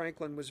Benjamin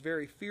Franklin was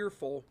very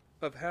fearful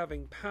of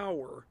having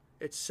power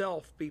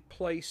itself be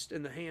placed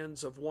in the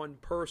hands of one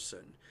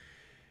person.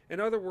 In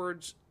other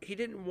words, he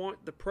didn't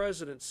want the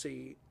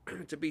presidency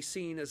to be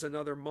seen as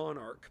another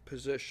monarch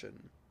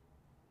position.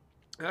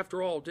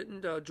 After all,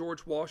 didn't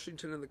George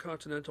Washington and the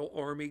Continental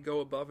Army go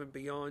above and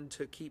beyond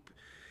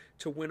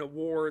to win a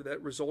war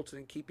that resulted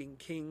in keeping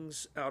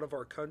kings out of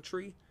our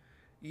country?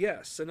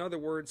 Yes. In other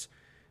words,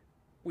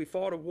 we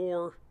fought a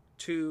war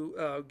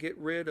to get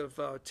rid of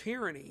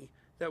tyranny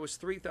that was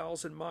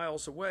 3,000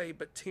 miles away,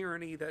 but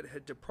tyranny that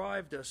had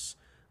deprived us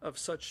of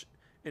such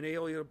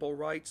inalienable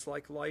rights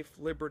like life,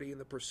 liberty,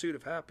 and the pursuit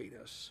of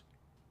happiness.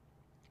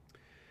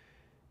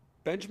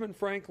 Benjamin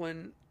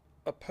Franklin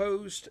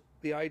opposed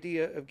the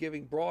idea of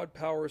giving broad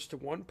powers to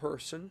one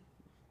person,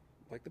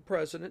 like the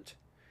president.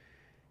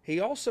 He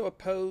also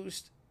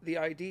opposed the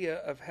idea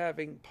of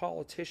having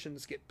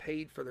politicians get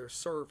paid for their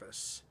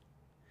service.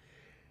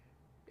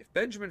 If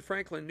Benjamin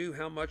Franklin knew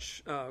how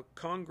much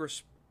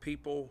Congress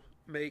people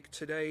make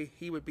today,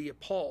 he would be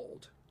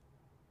appalled.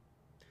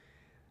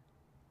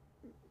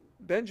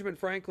 Benjamin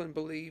Franklin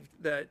believed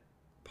that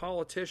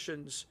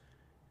politicians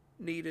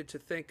needed to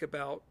think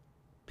about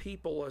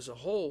people as a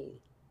whole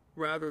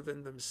rather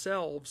than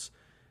themselves,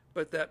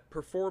 but that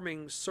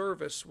performing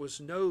service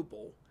was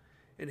noble.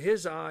 In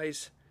his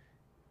eyes,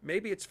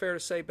 maybe it's fair to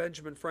say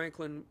Benjamin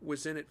Franklin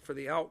was in it for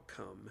the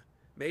outcome.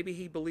 Maybe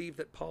he believed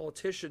that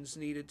politicians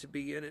needed to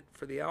be in it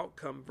for the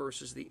outcome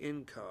versus the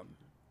income.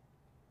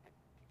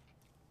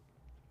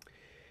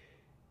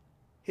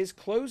 His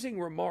closing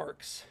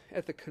remarks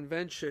at the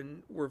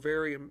convention were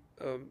very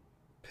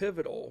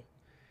pivotal,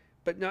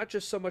 but not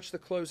just so much the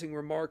closing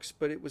remarks,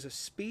 but it was a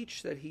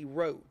speech that he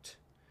wrote.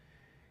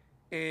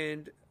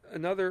 And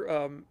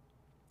another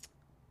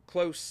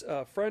close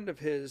friend of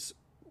his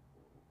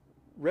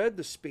read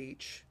the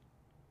speech,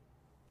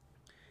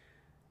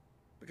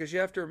 because you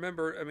have to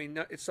remember, I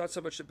mean, it's not so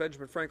much that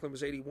Benjamin Franklin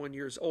was 81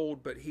 years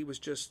old, but he was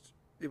just,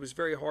 it was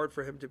very hard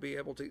for him to be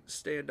able to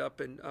stand up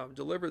and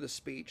deliver the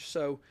speech.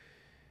 So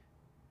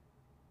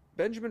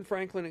Benjamin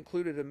Franklin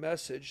included a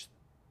message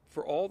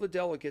for all the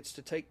delegates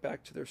to take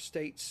back to their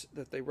states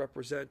that they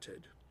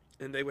represented,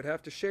 and they would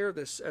have to share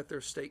this at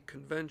their state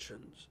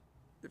conventions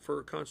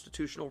for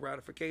constitutional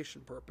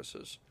ratification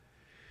purposes.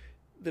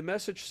 The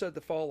message said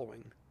the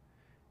following: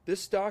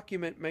 "This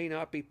document may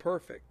not be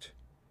perfect,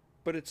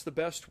 but it's the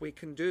best we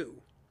can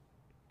do."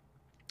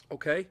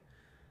 Okay?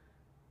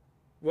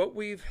 What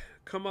we've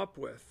come up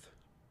with,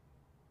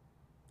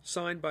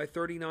 signed by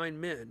 39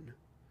 men,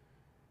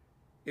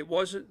 it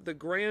wasn't the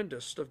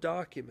grandest of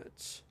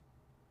documents,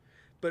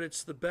 but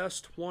it's the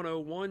best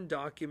 101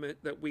 document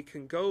that we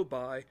can go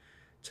by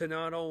to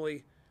not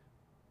only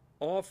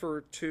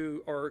offer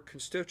to our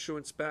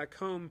constituents back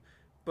home,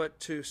 but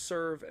to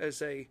serve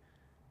as a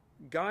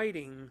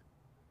guiding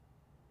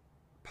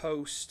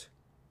post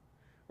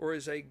or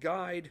as a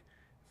guide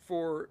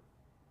for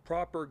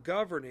proper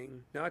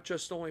governing, not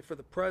just only for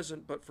the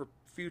present, but for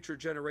future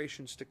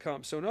generations to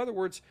come. So in other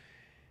words,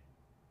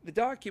 the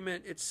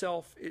document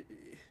itself,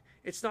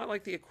 it's not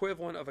like the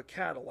equivalent of a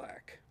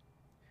Cadillac.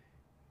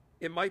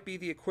 It might be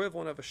the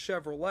equivalent of a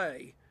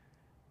Chevrolet,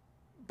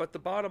 but the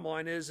bottom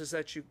line is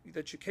that you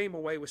came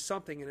away with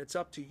something, and it's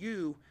up to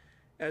you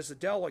as the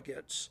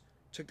delegates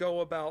to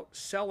go about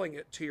selling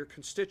it to your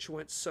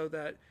constituents so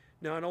that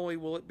not only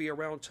will it be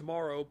around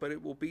tomorrow, but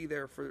it will be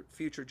there for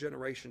future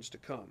generations to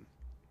come.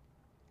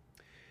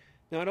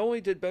 Not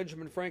only did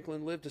Benjamin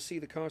Franklin live to see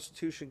the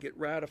Constitution get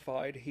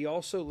ratified, he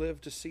also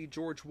lived to see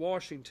George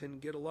Washington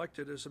get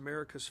elected as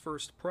America's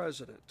first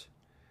president.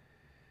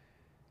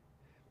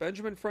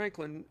 Benjamin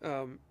Franklin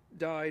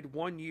died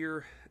 1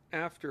 year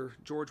after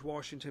George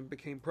Washington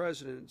became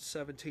president in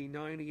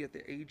 1790 at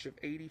the age of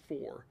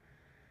 84.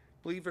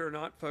 Believe it or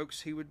not,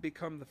 folks, he would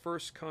become the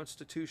first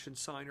Constitution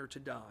signer to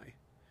die.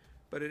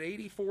 But at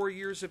 84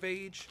 years of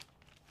age,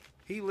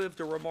 he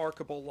lived a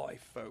remarkable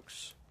life,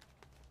 folks.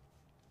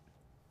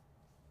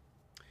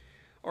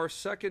 Our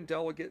second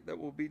delegate that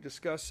we'll be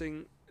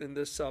discussing in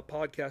this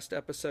podcast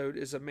episode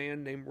is a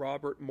man named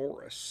Robert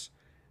Morris.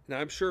 Now,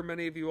 I'm sure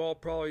many of you all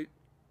probably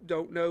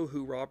don't know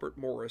who Robert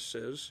Morris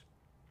is,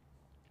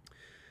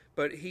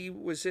 but he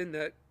was in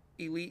that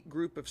elite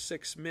group of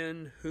 6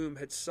 men whom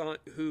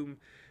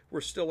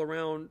were still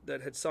around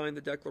that had signed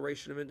the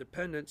Declaration of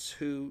Independence,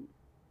 who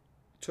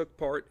took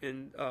part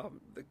in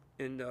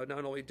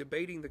not only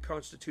debating the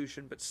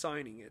Constitution but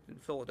signing it in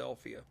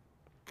Philadelphia.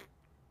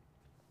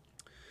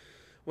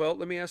 Well,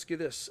 let me ask you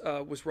this.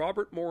 Was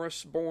Robert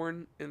Morris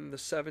born in the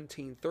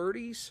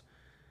 1730s?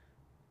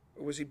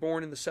 Or was he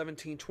born in the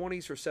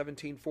 1720s or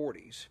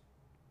 1740s?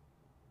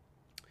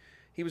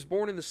 He was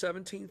born in the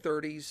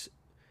 1730s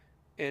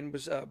and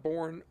was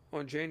born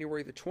on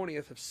January the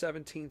 20th of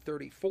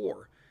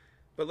 1734.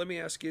 But let me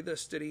ask you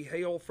this: did he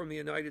hail from the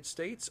United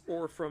States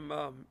or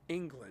from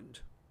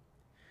England?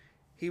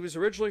 He was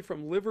originally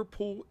from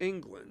Liverpool,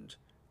 England.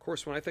 Of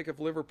course, when I think of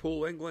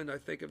Liverpool, England, I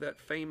think of that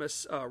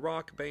famous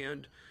rock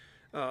band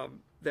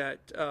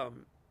that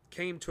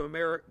came to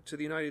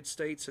the United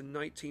States in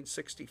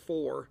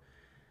 1964,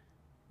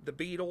 the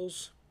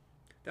Beatles.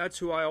 That's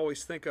who I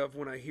always think of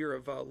when I hear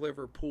of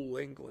Liverpool,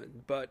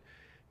 England. But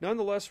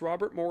nonetheless,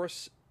 Robert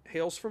Morris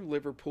hails from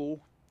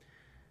Liverpool.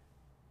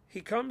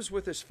 He comes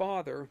with his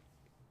father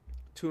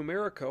to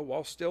America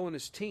while still in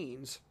his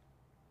teens,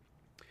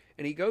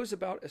 and he goes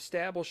about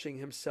establishing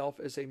himself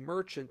as a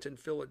merchant in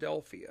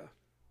Philadelphia.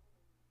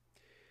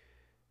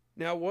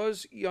 Now,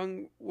 was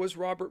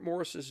Robert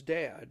Morris's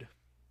dad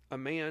a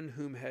man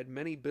whom had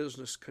many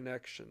business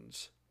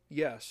connections?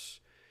 Yes.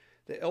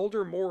 The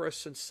elder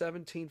Morris in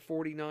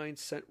 1749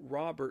 sent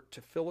Robert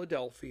to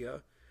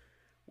Philadelphia,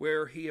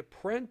 where he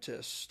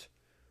apprenticed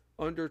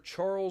under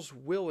Charles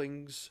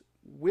Willings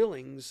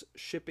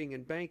shipping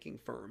and banking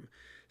firm.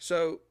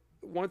 So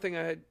one thing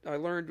I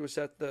learned was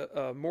that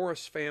the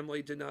Morris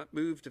family did not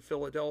move to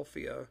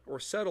Philadelphia or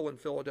settle in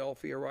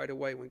Philadelphia right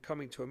away when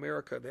coming to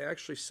America. They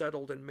actually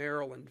settled in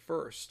Maryland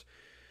first.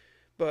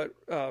 But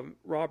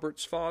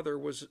Robert's father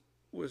was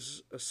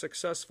a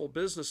successful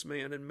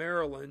businessman in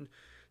Maryland,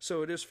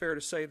 so it is fair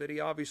to say that he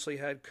obviously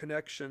had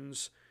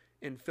connections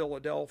in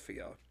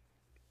Philadelphia.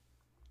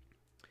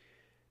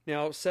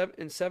 Now,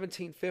 in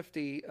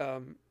 1750,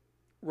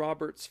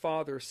 Robert's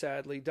father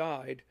sadly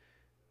died,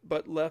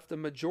 but left a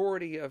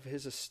majority of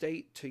his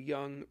estate to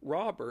young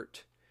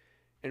Robert,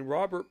 and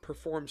Robert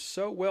performed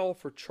so well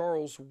for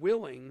Charles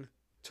Willing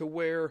to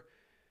where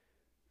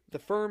the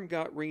firm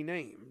got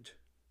renamed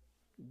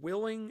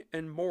Willing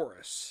and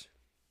Morris.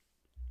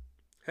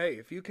 Hey,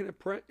 if you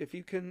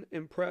can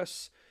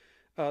impress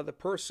the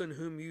person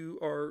whom you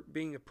are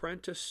being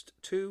apprenticed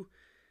to,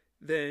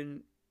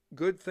 then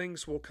good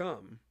things will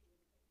come.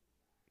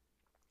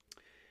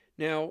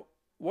 Now,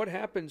 what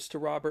happens to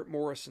Robert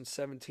Morris in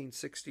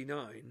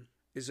 1769?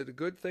 Is it a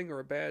good thing or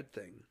a bad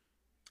thing?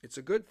 It's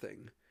a good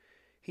thing.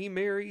 He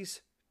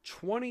marries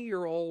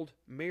 20-year-old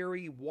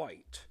Mary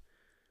White,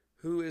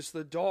 who is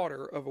the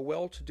daughter of a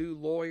well-to-do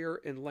lawyer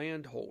and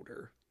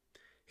landholder.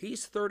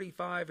 He's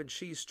 35 and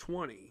she's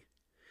 20.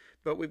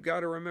 But we've got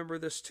to remember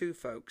this too,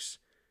 folks.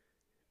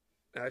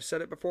 I've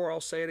said it before,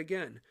 I'll say it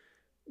again.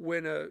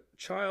 When a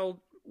child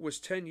was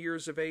 10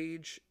 years of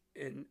age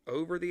and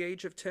over the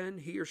age of 10,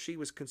 he or she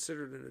was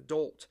considered an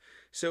adult.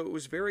 So it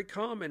was very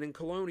common in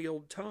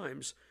colonial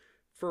times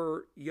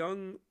for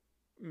young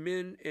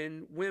men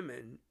and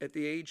women at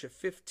the age of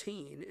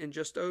 15 and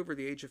just over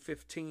the age of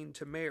 15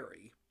 to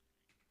marry.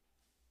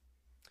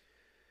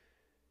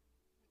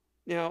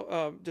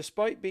 Now,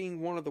 despite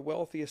being one of the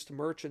wealthiest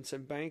merchants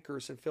and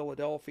bankers in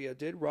Philadelphia,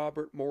 did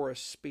Robert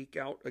Morris speak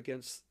out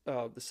against the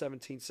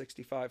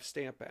 1765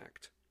 Stamp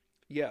Act?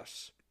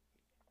 Yes.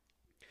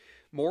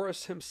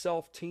 Morris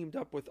himself teamed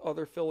up with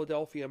other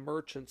Philadelphia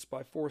merchants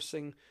by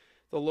forcing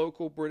the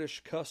local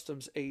British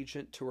customs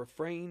agent to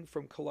refrain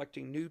from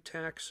collecting new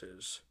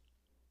taxes.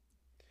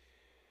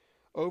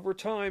 Over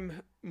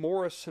time,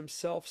 Morris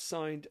himself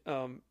signed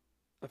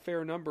a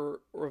fair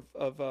number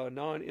of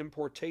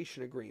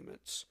non-importation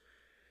agreements.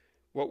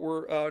 What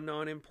were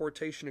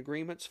non-importation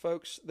agreements,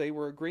 folks? They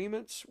were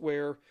agreements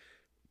where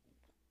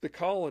the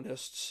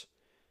colonists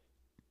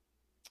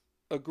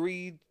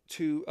agreed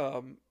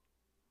to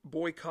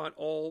boycott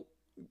all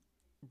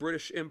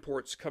British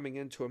imports coming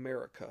into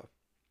America.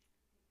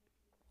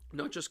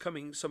 Not just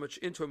coming so much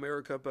into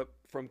America, but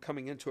from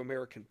coming into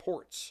American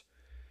ports.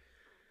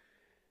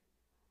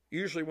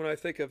 Usually when I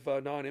think of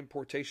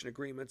non-importation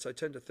agreements, I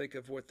tend to think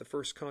of what the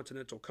First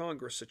Continental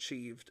Congress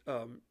achieved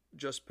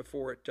just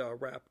before it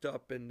wrapped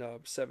up in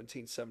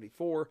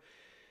 1774.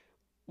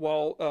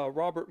 While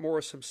Robert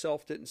Morris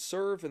himself didn't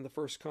serve in the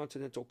First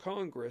Continental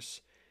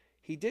Congress,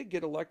 he did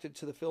get elected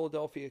to the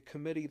Philadelphia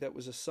Committee that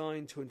was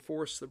assigned to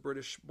enforce the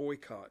British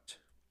boycott.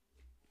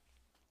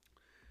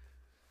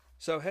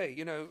 So, hey,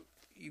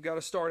 you got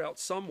to start out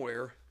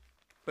somewhere,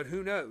 but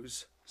who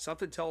knows?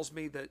 Something tells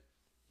me that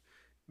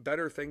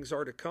better things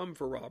are to come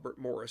for Robert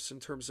Morris in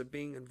terms of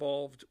being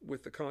involved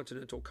with the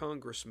Continental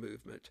Congress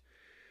movement.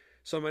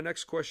 So my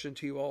next question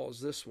to you all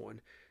is this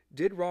one.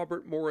 Did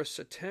Robert Morris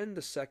attend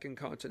the Second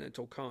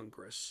Continental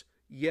Congress?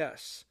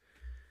 Yes.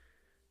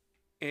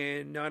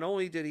 And not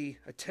only did he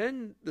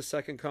attend the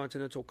Second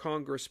Continental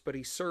Congress, but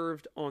he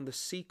served on the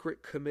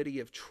Secret Committee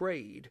of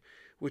Trade,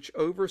 which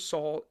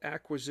oversaw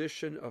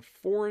acquisition of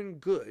foreign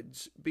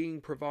goods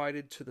being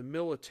provided to the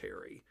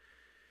military.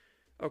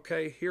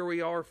 Okay, here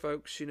we are,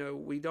 folks.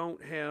 We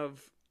don't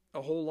have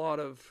a whole lot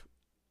of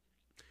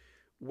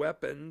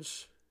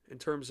weapons in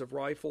terms of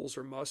rifles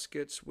or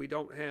muskets. We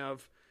don't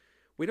have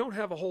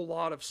a whole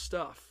lot of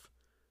stuff.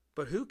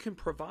 But who can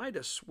provide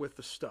us with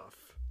the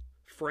stuff?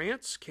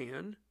 France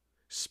can.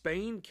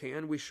 Spain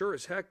can. We sure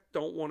as heck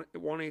don't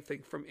want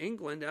anything from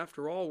England.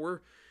 After all,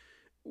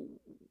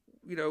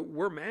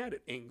 we're mad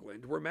at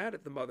England. We're mad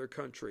at the mother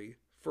country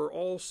for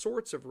all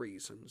sorts of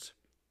reasons.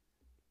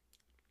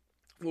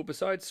 Well,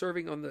 besides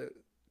serving on the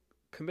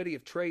Committee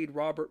of Trade,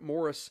 Robert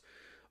Morris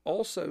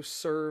also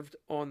served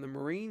on the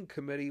Marine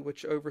Committee,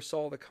 which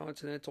oversaw the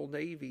Continental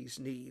Navy's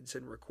needs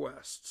and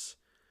requests.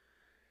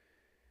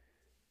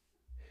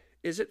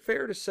 Is it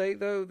fair to say,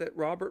 though, that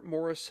Robert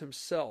Morris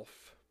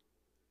himself,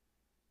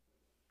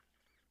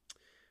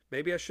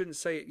 maybe I shouldn't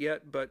say it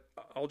yet, but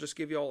I'll just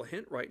give you all a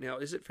hint right now.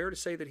 Is it fair to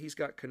say that he's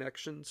got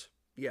connections?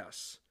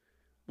 Yes.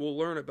 We'll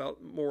learn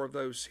about more of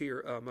those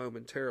here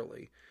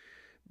momentarily.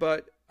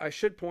 But I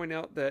should point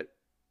out that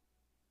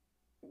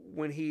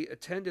when he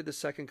attended the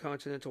Second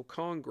Continental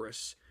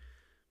Congress,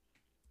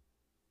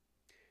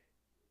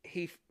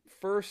 he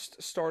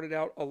first started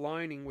out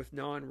aligning with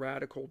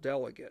non-radical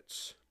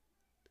delegates.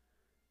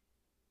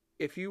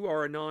 If you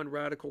are a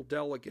non-radical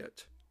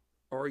delegate,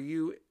 are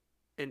you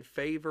in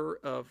favor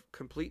of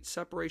complete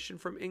separation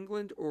from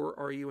England, or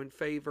are you in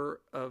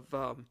favor of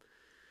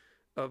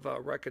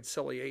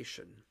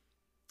reconciliation?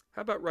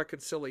 How about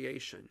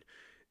reconciliation?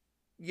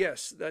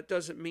 Yes, that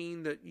doesn't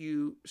mean that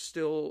you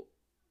still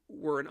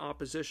were in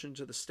opposition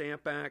to the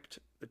Stamp Act,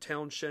 the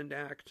Townshend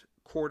Act,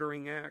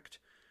 Quartering Act,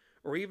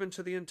 or even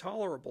to the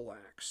Intolerable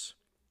Acts.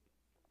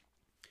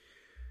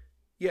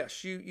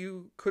 Yes,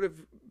 you could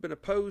have been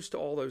opposed to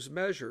all those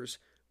measures,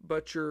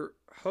 but your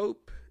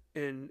hope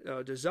and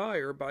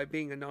desire by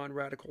being a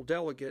non-radical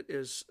delegate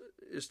is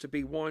to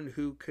be one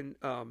who can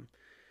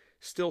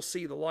still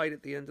see the light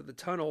at the end of the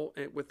tunnel,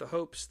 and with the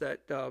hopes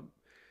that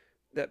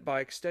that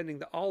by extending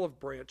the olive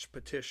branch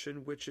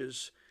petition, which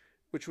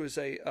was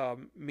a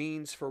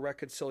means for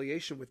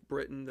reconciliation with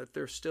Britain, that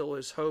there still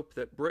is hope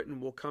that Britain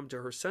will come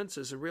to her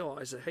senses and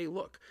realize that, hey,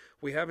 look,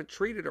 we haven't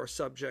treated our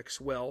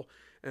subjects well,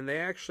 and they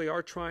actually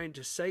are trying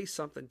to say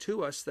something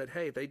to us that,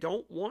 hey, they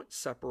don't want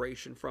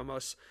separation from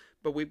us,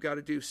 but we've got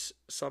to do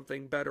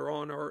something better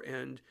on our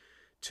end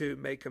to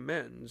make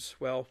amends.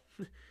 Well,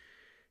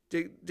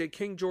 did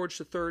King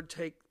George III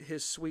take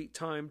his sweet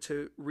time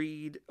to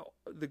read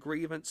the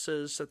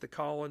grievances that the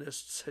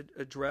colonists had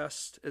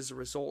addressed as a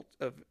result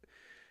of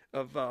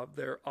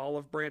their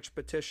olive branch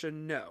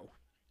petition? No.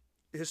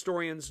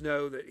 Historians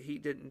know that he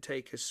didn't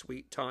take his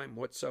sweet time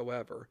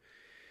whatsoever.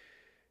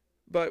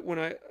 But when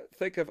I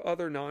think of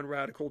other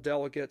non-radical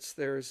delegates,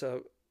 there's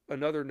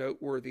another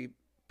noteworthy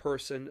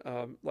person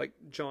like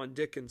John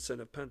Dickinson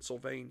of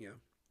Pennsylvania.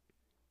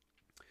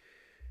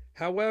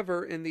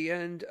 However, in the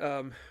end,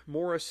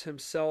 Morris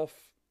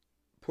himself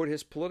put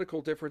his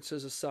political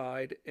differences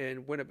aside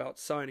and went about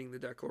signing the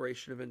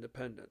Declaration of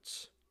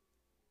Independence.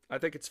 I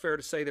think it's fair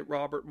to say that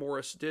Robert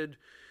Morris did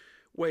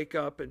wake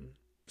up and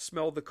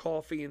smell the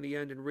coffee in the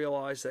end and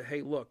realize that,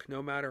 hey, look,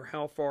 no matter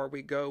how far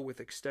we go with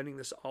extending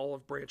this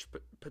olive branch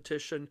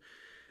petition,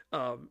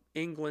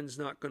 England's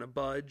not going to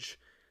budge.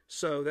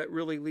 So that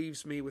really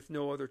leaves me with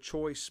no other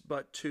choice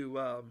but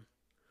to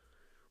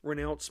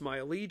renounce my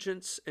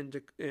allegiance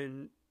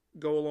and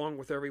go along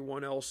with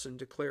everyone else and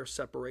declare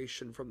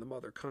separation from the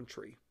mother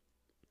country.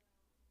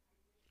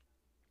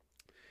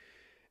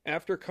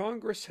 After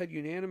Congress had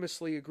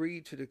unanimously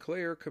agreed to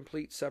declare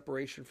complete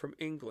separation from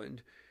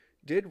England,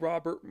 did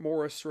Robert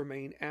Morris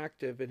remain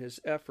active in his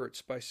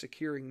efforts by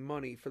securing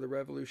money for the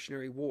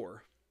Revolutionary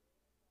War?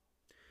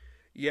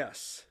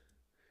 Yes.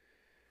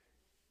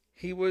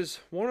 He was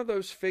one of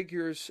those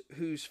figures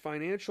whose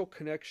financial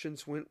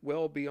connections went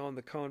well beyond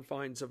the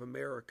confines of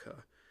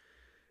America.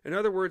 In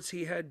other words,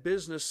 he had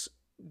business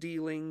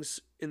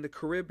dealings in the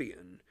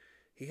Caribbean.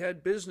 He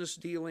had business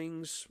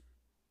dealings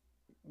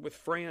with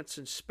France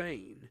and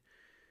Spain.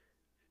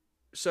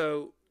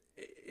 So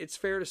it's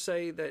fair to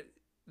say that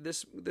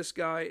this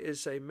guy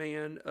is a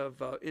man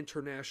of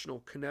international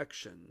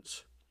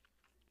connections.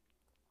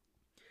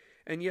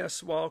 And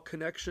yes, while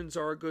connections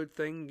are a good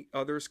thing,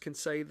 others can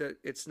say that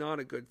it's not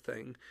a good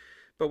thing.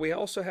 But we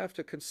also have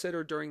to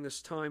consider during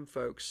this time,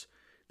 folks,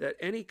 that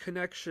any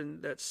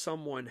connection that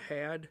someone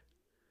had,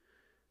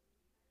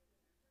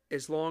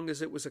 as long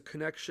as it was a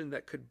connection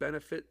that could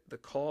benefit the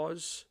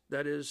cause,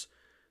 that is,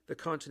 the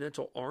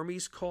Continental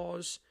Army's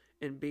cause,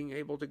 and being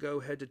able to go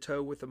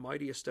head-to-toe with the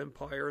mightiest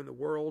empire in the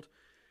world,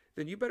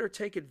 then you better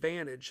take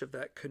advantage of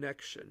that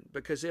connection,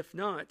 because if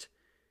not,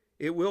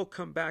 it will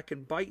come back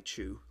and bite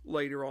you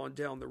later on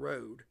down the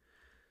road.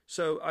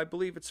 So I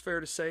believe it's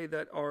fair to say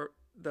that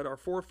our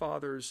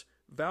forefathers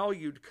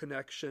valued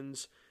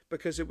connections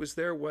because it was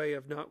their way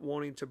of not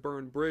wanting to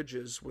burn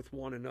bridges with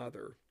one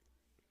another.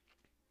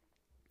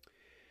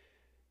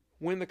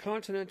 When the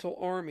Continental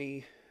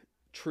Army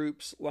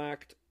troops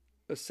lacked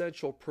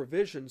essential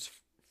provisions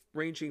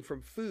ranging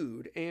from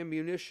food,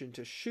 ammunition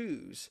to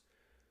shoes,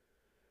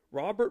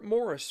 Robert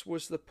Morris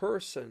was the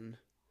person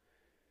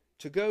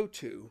to go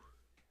to,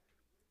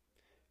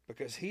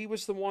 because he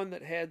was the one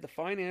that had the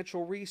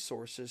financial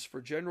resources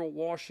for General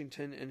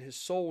Washington and his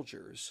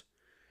soldiers.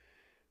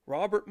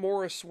 Robert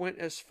Morris went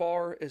as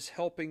far as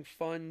helping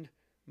fund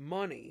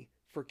money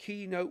for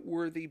key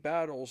noteworthy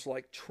battles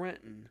like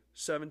Trenton,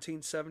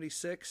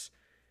 1776,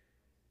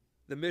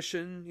 the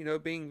mission,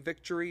 being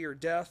victory or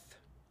death,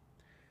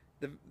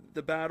 the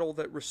the battle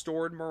that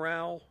restored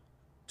morale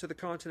to the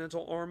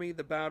Continental Army,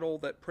 the battle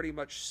that pretty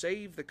much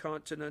saved the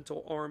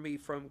Continental Army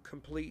from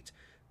complete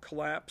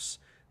collapse,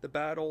 the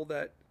battle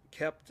that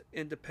kept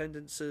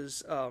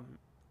Independence's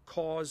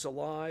cause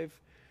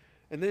alive,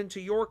 and then to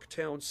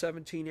Yorktown,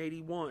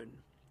 1781,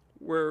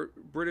 where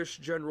British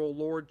General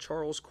Lord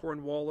Charles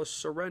Cornwallis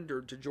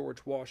surrendered to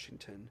George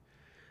Washington.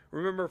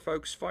 Remember,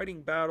 folks,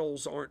 fighting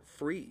battles aren't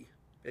free.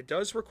 It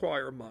does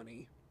require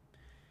money,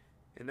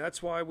 and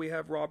that's why we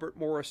have Robert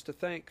Morris to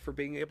thank for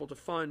being able to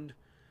fund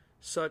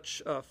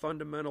such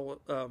fundamental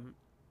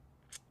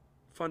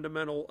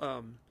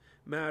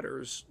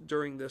matters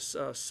during this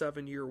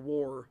 7-year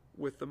war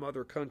with the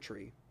mother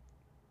country.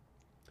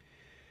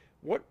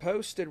 What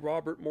post did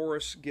Robert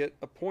Morris get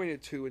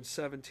appointed to in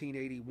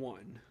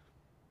 1781?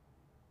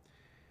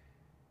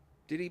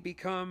 Did he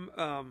become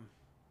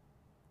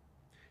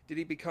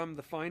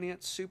the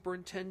finance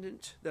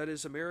superintendent, that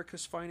is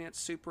America's finance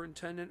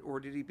superintendent, or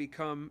did he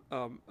become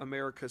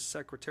America's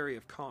Secretary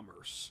of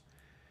Commerce?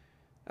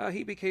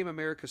 He became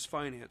America's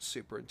finance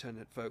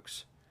superintendent,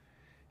 folks.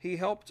 He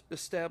helped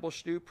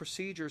establish new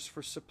procedures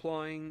for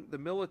supplying the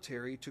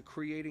military to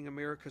creating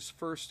America's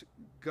first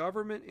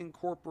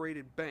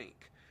government-incorporated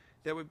bank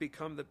that would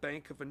become the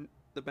Bank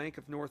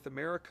of North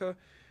America,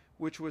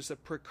 which was a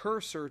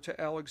precursor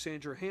to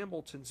Alexander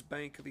Hamilton's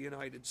Bank of the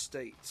United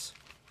States.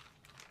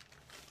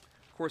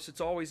 Of course,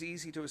 it's always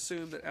easy to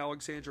assume that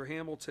Alexander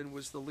Hamilton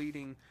was the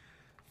leading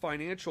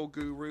financial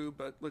guru,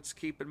 but let's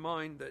keep in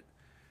mind that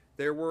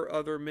there were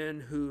other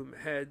men who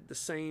had the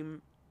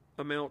same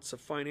amounts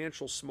of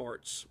financial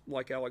smarts,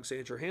 like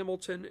Alexander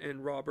Hamilton,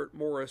 and Robert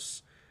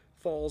Morris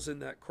falls in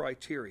that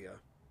criteria.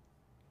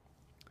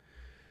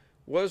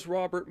 Was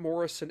Robert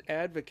Morris an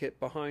advocate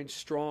behind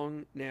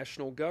strong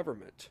national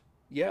government?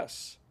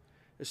 Yes,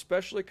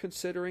 especially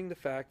considering the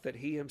fact that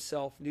he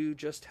himself knew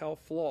just how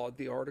flawed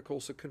the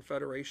Articles of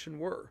Confederation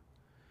were.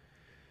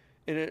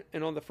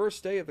 And on the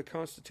first day of the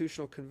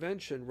Constitutional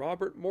Convention,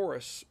 Robert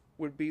Morris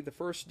would be the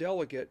first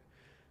delegate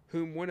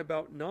whom went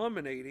about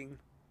nominating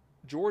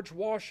George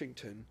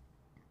Washington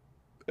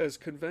as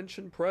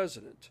convention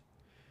president.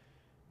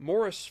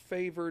 Morris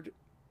favored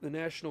the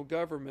national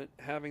government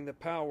having the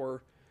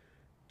power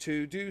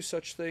to do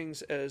such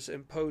things as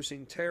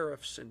imposing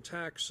tariffs and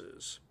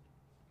taxes.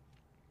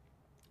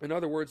 In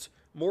other words,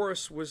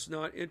 Morris was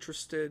not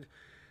interested,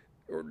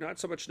 or not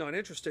so much not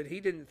interested,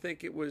 he didn't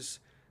think it was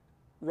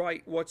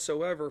right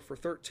whatsoever for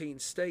 13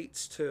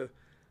 states to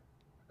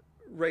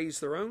raise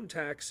their own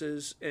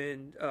taxes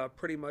and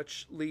pretty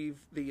much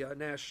leave the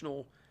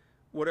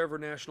whatever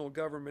national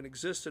government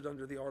existed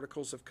under the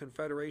Articles of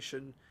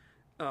Confederation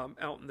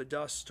out in the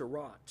dust to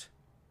rot.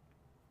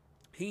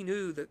 He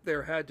knew that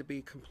there had to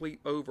be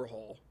complete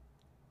overhaul.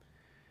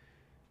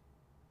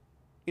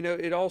 You know,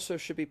 it also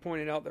should be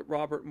pointed out that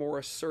Robert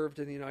Morris served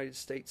in the United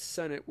States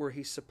Senate, where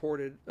he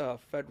supported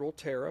federal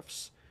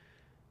tariffs,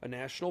 a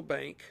national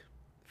bank,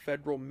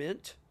 federal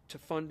mint, to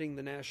funding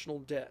the national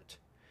debt.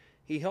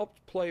 He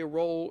helped play a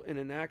role in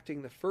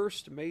enacting the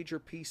first major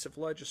piece of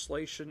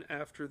legislation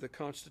after the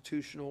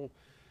Constitution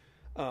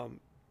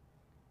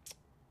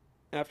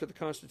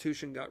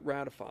got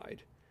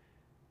ratified.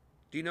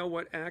 Do you know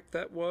what act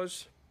that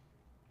was?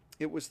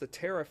 It was the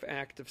Tariff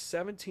Act of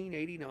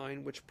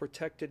 1789, which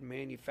protected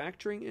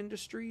manufacturing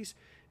industries,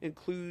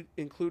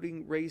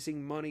 including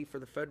raising money for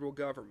the federal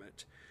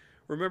government.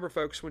 Remember,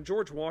 folks, when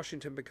George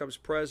Washington becomes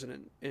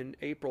president in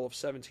April of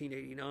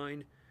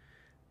 1789,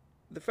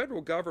 the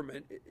federal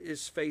government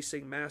is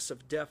facing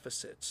massive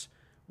deficits.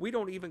 We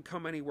don't even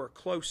come anywhere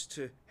close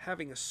to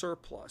having a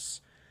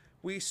surplus.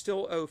 We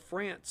still owe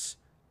France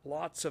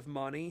lots of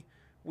money.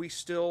 We're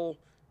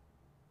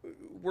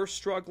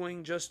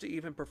struggling just to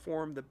even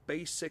perform the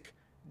basic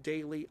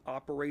daily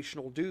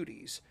operational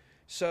duties.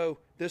 So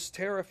this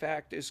Tariff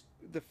Act is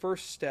the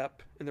first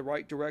step in the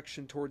right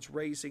direction towards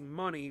raising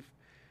money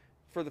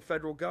for the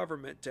federal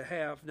government to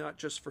have, not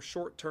just for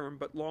short-term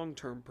but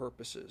long-term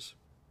purposes.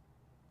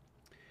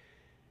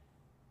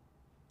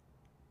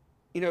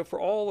 You know, for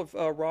all of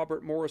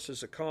Robert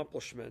Morris's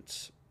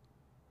accomplishments,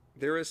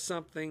 there is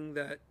something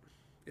that,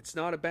 it's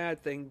not a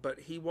bad thing, but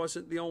he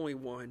wasn't the only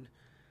one.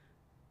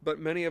 But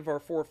many of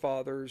our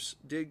forefathers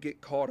did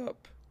get caught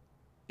up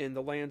in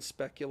the land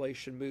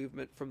speculation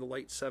movement from the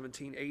late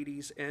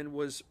 1780s, and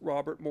was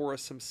Robert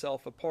Morris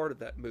himself a part of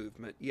that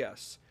movement?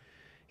 Yes.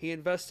 He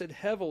invested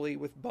heavily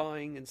with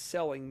buying and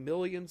selling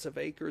millions of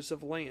acres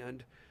of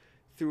land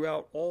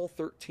throughout all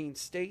 13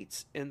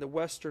 states and the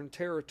Western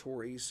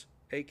Territories,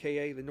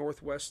 aka the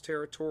Northwest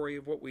Territory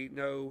of what we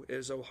know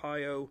as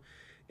Ohio,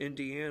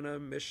 Indiana,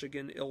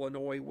 Michigan,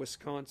 Illinois,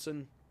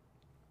 Wisconsin.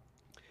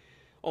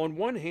 On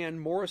one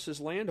hand, Morris's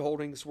land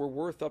holdings were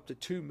worth up to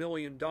 $2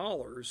 million,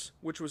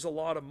 which was a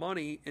lot of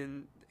money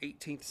in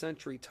 18th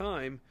century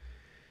time.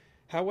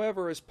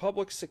 However, as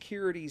public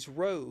securities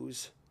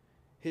rose,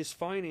 his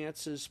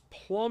finances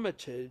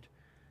plummeted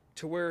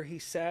to where he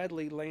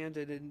sadly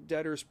landed in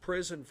debtor's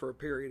prison for a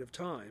period of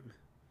time.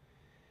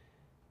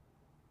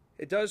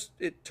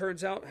 It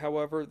turns out,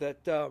 however,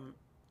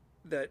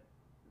 that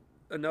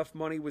enough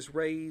money was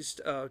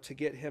raised to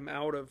get him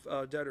out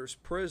of debtor's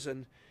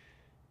prison,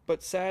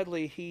 but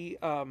sadly he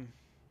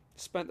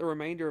spent the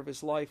remainder of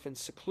his life in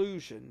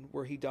seclusion,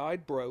 where he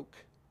died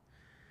broke.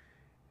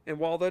 And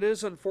while that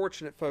is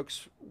unfortunate,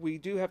 folks, we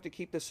do have to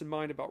keep this in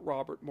mind about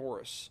Robert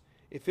Morris.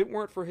 If it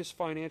weren't for his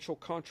financial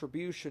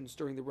contributions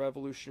during the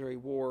Revolutionary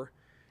War,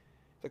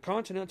 the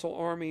Continental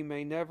Army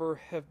may never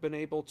have been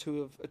able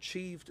to have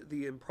achieved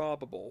the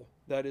improbable,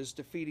 that is,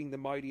 defeating the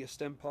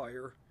mightiest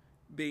empire,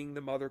 being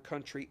the mother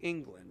country,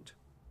 England.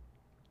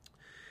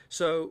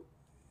 So,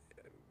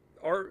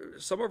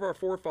 some of our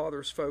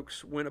forefathers,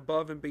 folks, went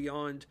above and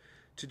beyond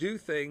to do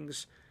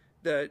things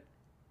that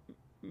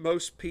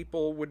most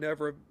people would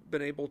never have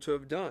been able to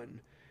have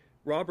done.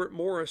 Robert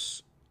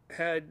Morris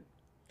had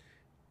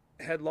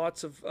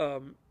lots of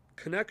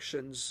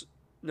connections,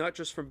 not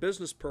just from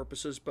business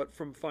purposes, but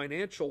from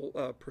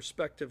financial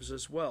perspectives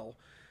as well.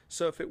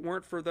 So if it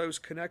weren't for those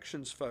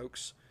connections,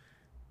 folks,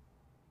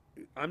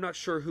 I'm not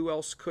sure who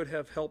else could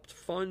have helped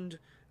fund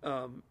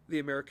the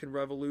American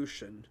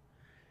Revolution.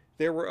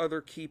 There were other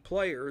key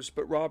players,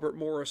 but Robert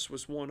Morris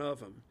was one of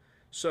them.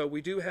 So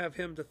we do have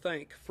him to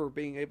thank for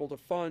being able to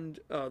fund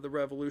the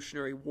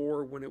Revolutionary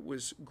War when it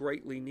was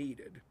greatly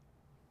needed.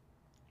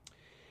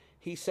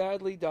 He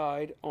sadly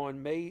died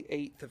on May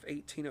 8th of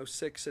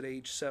 1806 at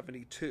age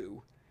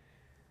 72.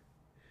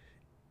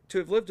 To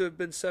have lived to have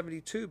been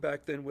 72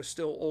 back then was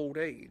still old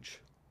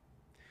age.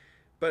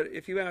 But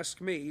if you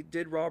ask me,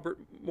 did Robert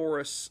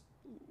Morris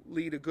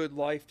lead a good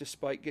life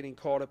despite getting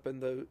caught up in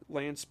the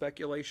land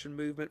speculation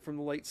movement from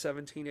the late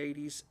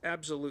 1780s?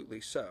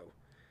 Absolutely so.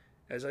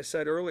 As I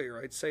said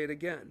earlier, I'd say it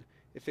again.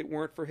 If it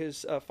weren't for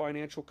his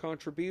financial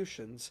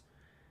contributions,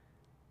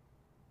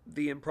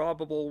 the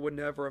improbable would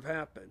never have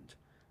happened.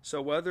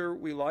 So whether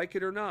we like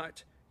it or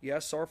not,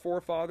 yes, our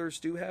forefathers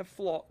did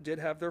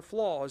have their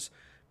flaws,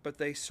 but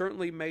they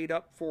certainly made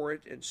up for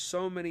it in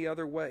so many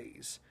other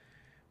ways.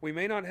 We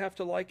may not have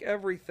to like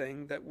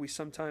everything that we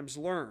sometimes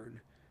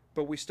learn,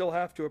 but we still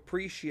have to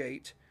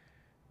appreciate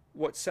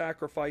what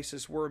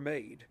sacrifices were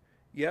made.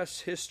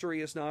 Yes,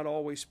 history is not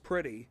always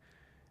pretty,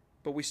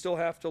 but we still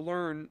have to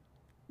learn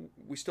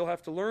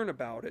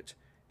about it,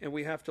 and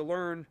we have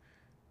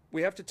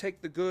to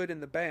take the good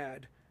and the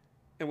bad,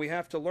 and we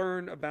have to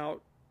learn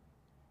about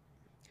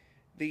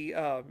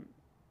the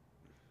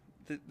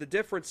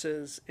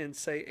differences in,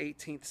 say,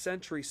 18th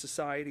century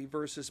society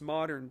versus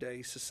modern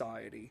day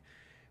society.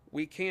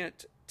 We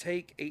can't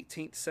take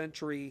 18th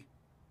century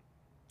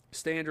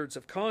standards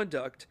of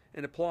conduct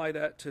and apply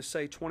that to,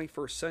 say,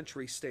 21st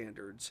century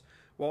standards.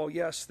 While,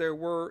 yes, there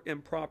were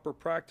improper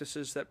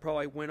practices that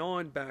probably went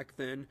on back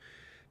then,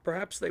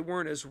 perhaps they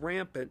weren't as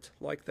rampant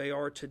like they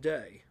are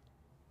today.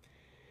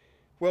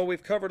 Well,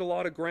 we've covered a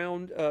lot of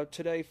ground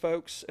today,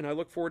 folks, and I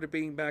look forward to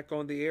being back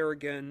on the air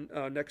again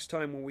next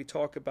time when we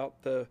talk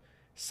about the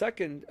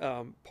second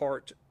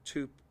part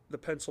to the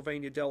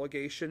Pennsylvania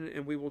delegation,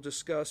 and we will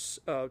discuss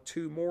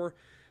two more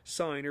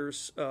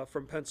signers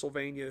from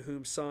Pennsylvania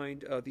whom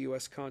signed the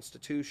U.S.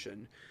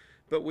 Constitution.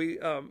 But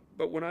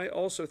when I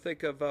also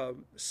think of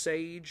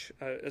sage,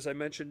 as I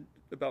mentioned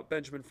about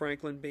Benjamin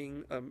Franklin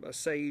being a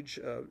sage,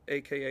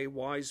 aka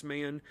wise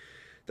man,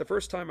 the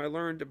first time I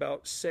learned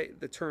about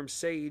the term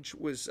sage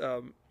was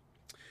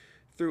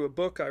through a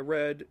book I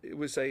read.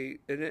 It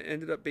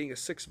ended up being a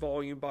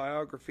 6-volume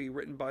biography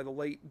written by the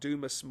late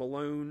Dumas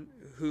Malone,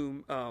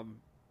 whom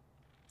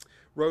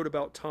wrote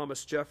about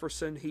Thomas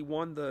Jefferson. He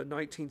won the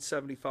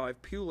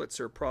 1975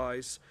 Pulitzer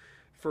Prize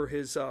for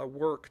his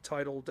work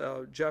titled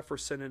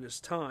Jefferson in His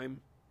Time.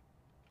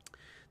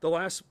 The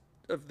last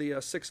of the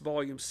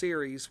 6-volume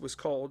series was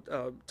called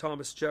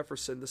Thomas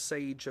Jefferson, the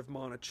Sage of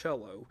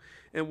Monticello,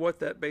 and what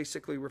that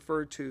basically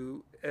referred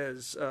to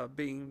as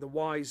being the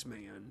wise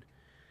man.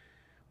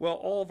 Well,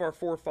 all of our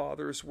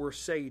forefathers were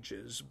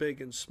sages,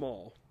 big and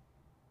small.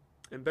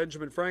 And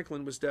Benjamin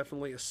Franklin was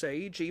definitely a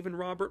sage, even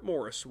Robert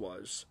Morris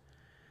was.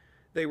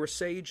 They were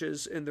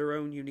sages in their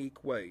own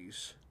unique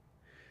ways.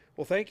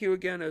 Well, thank you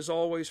again, as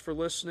always, for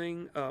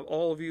listening.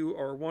 All of you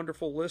are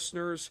wonderful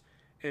listeners.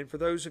 And for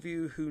those of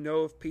you who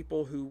know of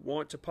people who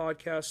want to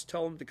podcast,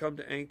 tell them to come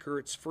to Anchor.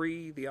 It's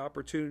free, the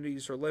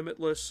opportunities are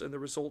limitless, and the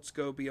results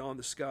go beyond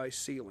the sky's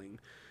ceiling.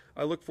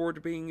 I look forward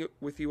to being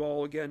with you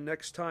all again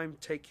next time.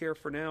 Take care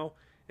for now,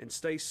 and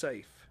stay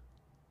safe.